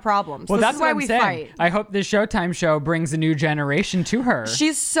why we have problems. Well, this that's is why what I'm we saying. fight. I hope this Showtime show brings a new generation to her.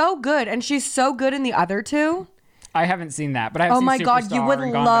 She's so good, and she's so good in the other two. I haven't seen that, but I've Oh seen my god, you Superstar would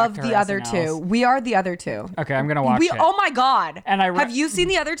and gone love back to the her other SNLs. two. We are the other two. Okay, I'm gonna watch it. Oh my god! And have you seen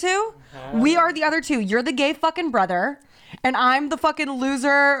the other two? We are the other two. You're the gay fucking brother, and I'm the fucking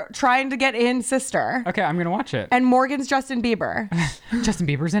loser trying to get in sister. Okay, I'm gonna watch it. And Morgan's Justin Bieber. Justin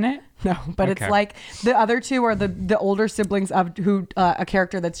Bieber's in it? No, but Okay. it's like the other two are the older siblings of who a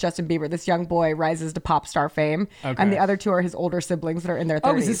character that's Justin Bieber. This young boy rises to pop star fame, Okay. and the other two are his older siblings that are in their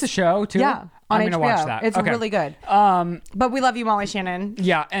 30s. Oh, is this a show too? Yeah, on I'm gonna HBO. watch that. It's Okay. really good. But we love you, Molly Shannon.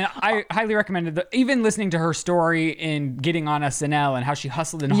 Yeah, and I highly recommended even listening to her story in getting on SNL and how she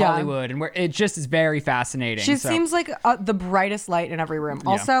hustled in Yeah. Hollywood, and where it just is very fascinating. She So, seems like the brightest light in every room.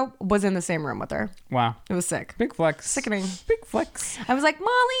 Also, was in the same room with her. wow, It was sick. big flex, Sickening. big flex. I was like,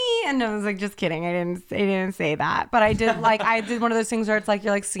 Molly, and I was like, just kidding. I didn't say that, but I did I did one of those things where it's like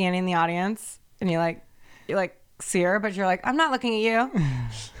you're like scanning the audience, and you see her, but you're like, I'm not looking at you.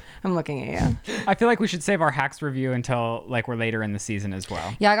 I'm looking at you. I feel like we should save our hacks review until like we're later in the season as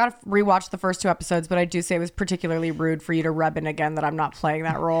well. Yeah, I gotta rewatch the first 2 episodes, but I do say it was particularly rude for you to rub in again that I'm not playing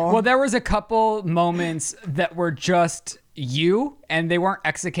that role. Well, there was a couple moments that were just you, and they weren't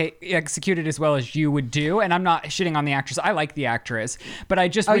executed as well as you would do. And I'm not shitting on the actress. I like the actress, but I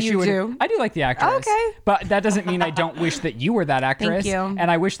just wish you would. do? I do like the actress. Okay. But that doesn't mean I don't wish that you were that actress. you. And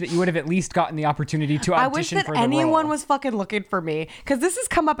I wish that you would have at least gotten the opportunity to I wish audition that for the anyone role. was fucking looking for me, because this has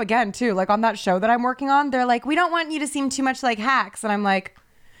come up again too. Like on that show that I'm working on, they're like, we don't want you to seem too much like Hacks, and I'm like,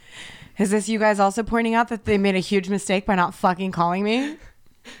 is this you guys also pointing out that they made a huge mistake by not fucking calling me?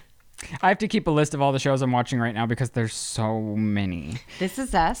 I have to keep a list of all the shows I'm watching right now because there's so many. This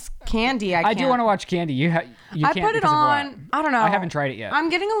Is Us, Candy. I do want to watch Candy. You I can't put it because of what? on. I don't know. I haven't tried it yet. I'm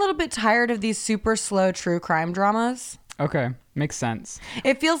getting a little bit tired of these super slow true crime dramas. Okay, makes sense.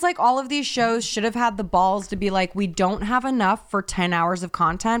 It feels like all of these shows should have had the balls to be like, we don't have enough for 10 hours of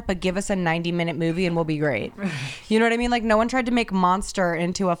content, but give us a 90-minute movie and we'll be great. You know what I mean? Like, no one tried to make Monster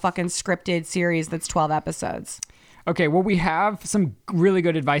into a fucking scripted series that's 12 episodes. Okay, well, we have some really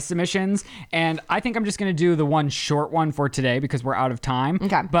good advice submissions, and I think I'm just going to do the one short one for today because we're out of time.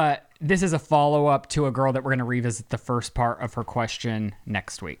 Okay. But this is a follow-up to a girl that we're going to revisit the first part of her question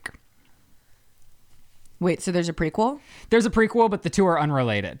next week. Wait, so there's a prequel? There's a prequel, but the two are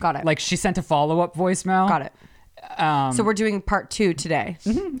unrelated. Got it. Like, she sent a follow-up voicemail. Got it. So we're doing part 2 today.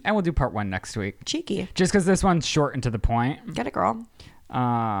 And we'll do part 1 next week. Cheeky. Just because this one's short and to the point. Get it, girl. It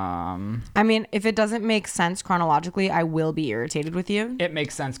I mean, if it doesn't make sense chronologically, I will be irritated with you.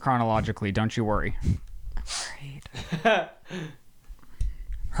 makes sense chronologically. Don't you worry. Right.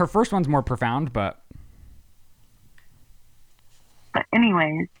 Her first one's more profound, but... But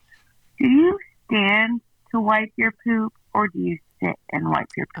anyways, do you stand to wipe your poop or do you sit and wipe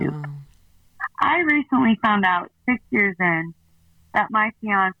your poop? I recently found out 6 years in that my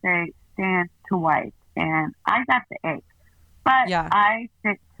fiance stands to wipe, and I got the egg. But Yeah. I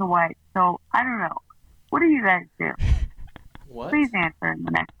sit to wipe, so I don't know. What do you guys do? What? Please answer in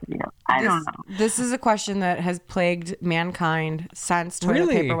the next video. I don't know. This is a question that has plagued mankind since toilet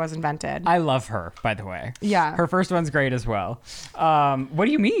Really? paper was invented. I love her, by the way. Yeah. Her first one's great as well. What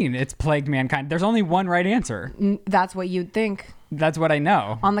do you mean it's plagued mankind? There's only one right answer. That's what you'd think. That's what I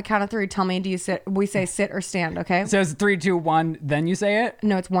know. On the count of 3, tell me, do you sit? We say sit or stand, okay? So it's 3, 2, 1, then you say it?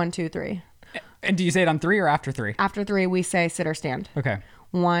 No, it's 1, 2, 3. And do you say it on 3 or after 3? After 3, we say sit or stand. Okay.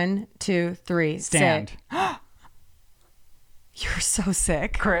 1, 2, 3, Stand. sit. You're so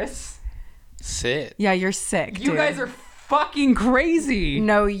sick. Chris? Sit. Yeah, you're sick, You dude. guys are fucking crazy.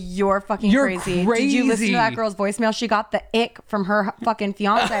 No, you're fucking You're crazy. Did you listen to that crazy. girl's voicemail? She got the ick from her fucking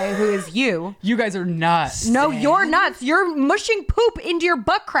fiance, who is you. You guys are nuts. No, you're nuts. You're mushing poop into your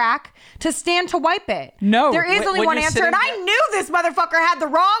butt crack to stand to wipe it. No. There is When- only when one you're answer, and I sitting knew this motherfucker had the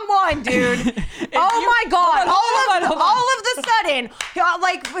wrong one, dude. Oh my god! hold on. All of the sudden,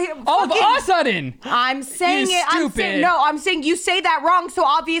 like All of fucking- a sudden. I'm saying You it. stupid. I'm saying you say that wrong, so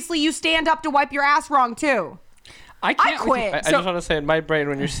obviously you stand up to wipe your ass wrong too. I can't quit. I just want to say, in my brain,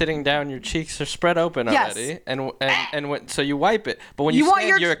 when you're sitting down, your cheeks are spread open Yes. already, and so you wipe it. But when you want stand,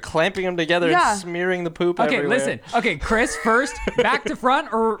 your- you're clamping them together Yeah. and smearing the poop Okay, everywhere. listen. Okay, Chris, first, back to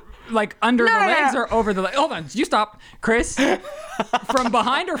front or like under the no, legs no. or over the legs? Hold on, you stop. Chris, from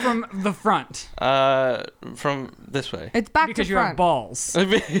behind or from the front? From this way. It's back Because to you front. have balls.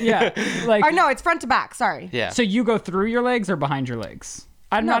 Yeah, like Or no, it's front to back. Sorry. Yeah. so you go through your legs or behind your legs?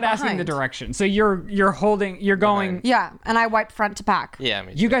 I'm No, not asking the behind. direction. So you're holding, you're going. Yeah, and I wipe front to back. Yeah,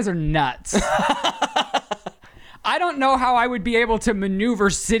 me too. You guys are nuts. I don't know how I would be able to maneuver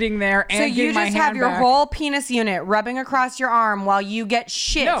sitting there and So you getting my just hand have your back. whole penis unit rubbing across your arm while you get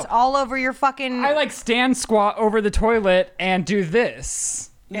shit No. all over your fucking. I like stand squat over the toilet and do this.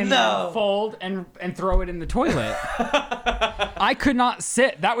 And then fold and throw it in the toilet. I could not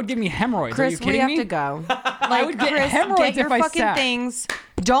sit. That would give me hemorrhoids. Chris, Are you kidding we have me? to go. Like, would get Chris, hemorrhoids get your if I fucking sat. things.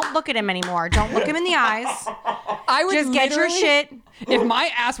 Don't look at him anymore. Don't look him in the eyes. I would Just get your literally- shit. If my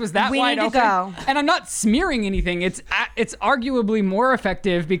ass was that We wide need to open, go. and I'm not smearing anything, it's arguably more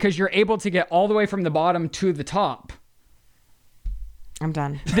effective because you're able to get all the way from the bottom to the top. I'm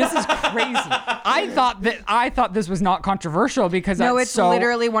done. This is crazy. I thought this was not controversial because No, that's it's so,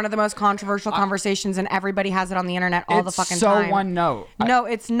 literally one of the most controversial conversations, and everybody has it on the internet all the it's fucking so time. one note. No,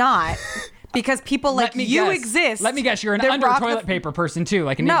 it's not. Because people like Let me you guess. exist. Let me guess. You're an that under rock toilet the- paper person too,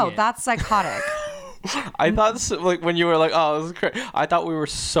 like an No, idiot. that's psychotic. I thought like when you were like, "Oh, this is great." I thought we were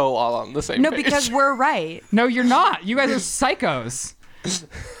so all on the same No, page. because we're right. No, you're not. You guys are psychos.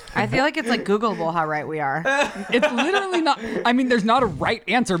 I feel like it's like Googleable how right we are. It's literally not. I mean, there's not a right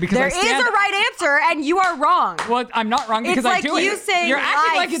answer because There I is stand. a right answer, and you are wrong. Well, I'm not wrong because It's I like do it. you saying You're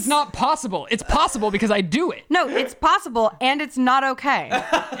acting like lives. it's not possible. It's possible because I do it. No, it's possible, and it's not okay.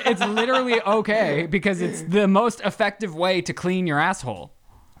 It's literally okay because it's the most effective way to clean your asshole.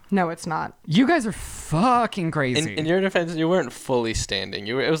 No, it's not. You guys are fucking crazy. in your defense, you weren't fully standing.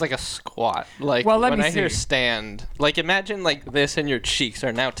 It was like a squat. Like Well, let when me I hear see. stand, like imagine like this, and your cheeks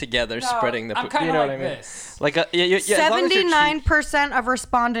are now together, spreading the. I'm poop. kinda You know like what I mean? this. Like as long as your cheek- 79% of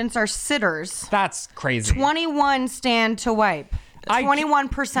respondents are sitters. That's crazy. 21 stand to wipe.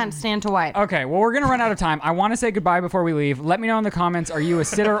 21% stand to wipe. Okay, well, we're going to run out of time. I want to say goodbye before we leave. Let me know in the comments, are you a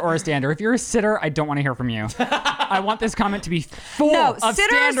sitter or a stander? If you're a sitter, I don't want to hear from you. I want this comment to be full No, of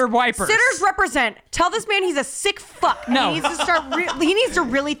standard wipers. Sitters represent. Tell this man he's a sick fuck. No. He needs to start. He needs to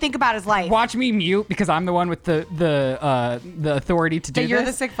really think about his life. Watch me mute because I'm the one with the authority to do That you're this.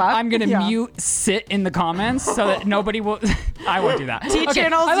 the sick fuck? I'm gonna Yeah. mute sit in the comments so that nobody will. I won't do that.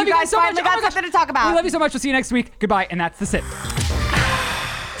 T-channels, I love you guys so much. finally got Oh my gosh. something to talk about. We love you so much. We'll see you next week. Goodbye, and that's the sit.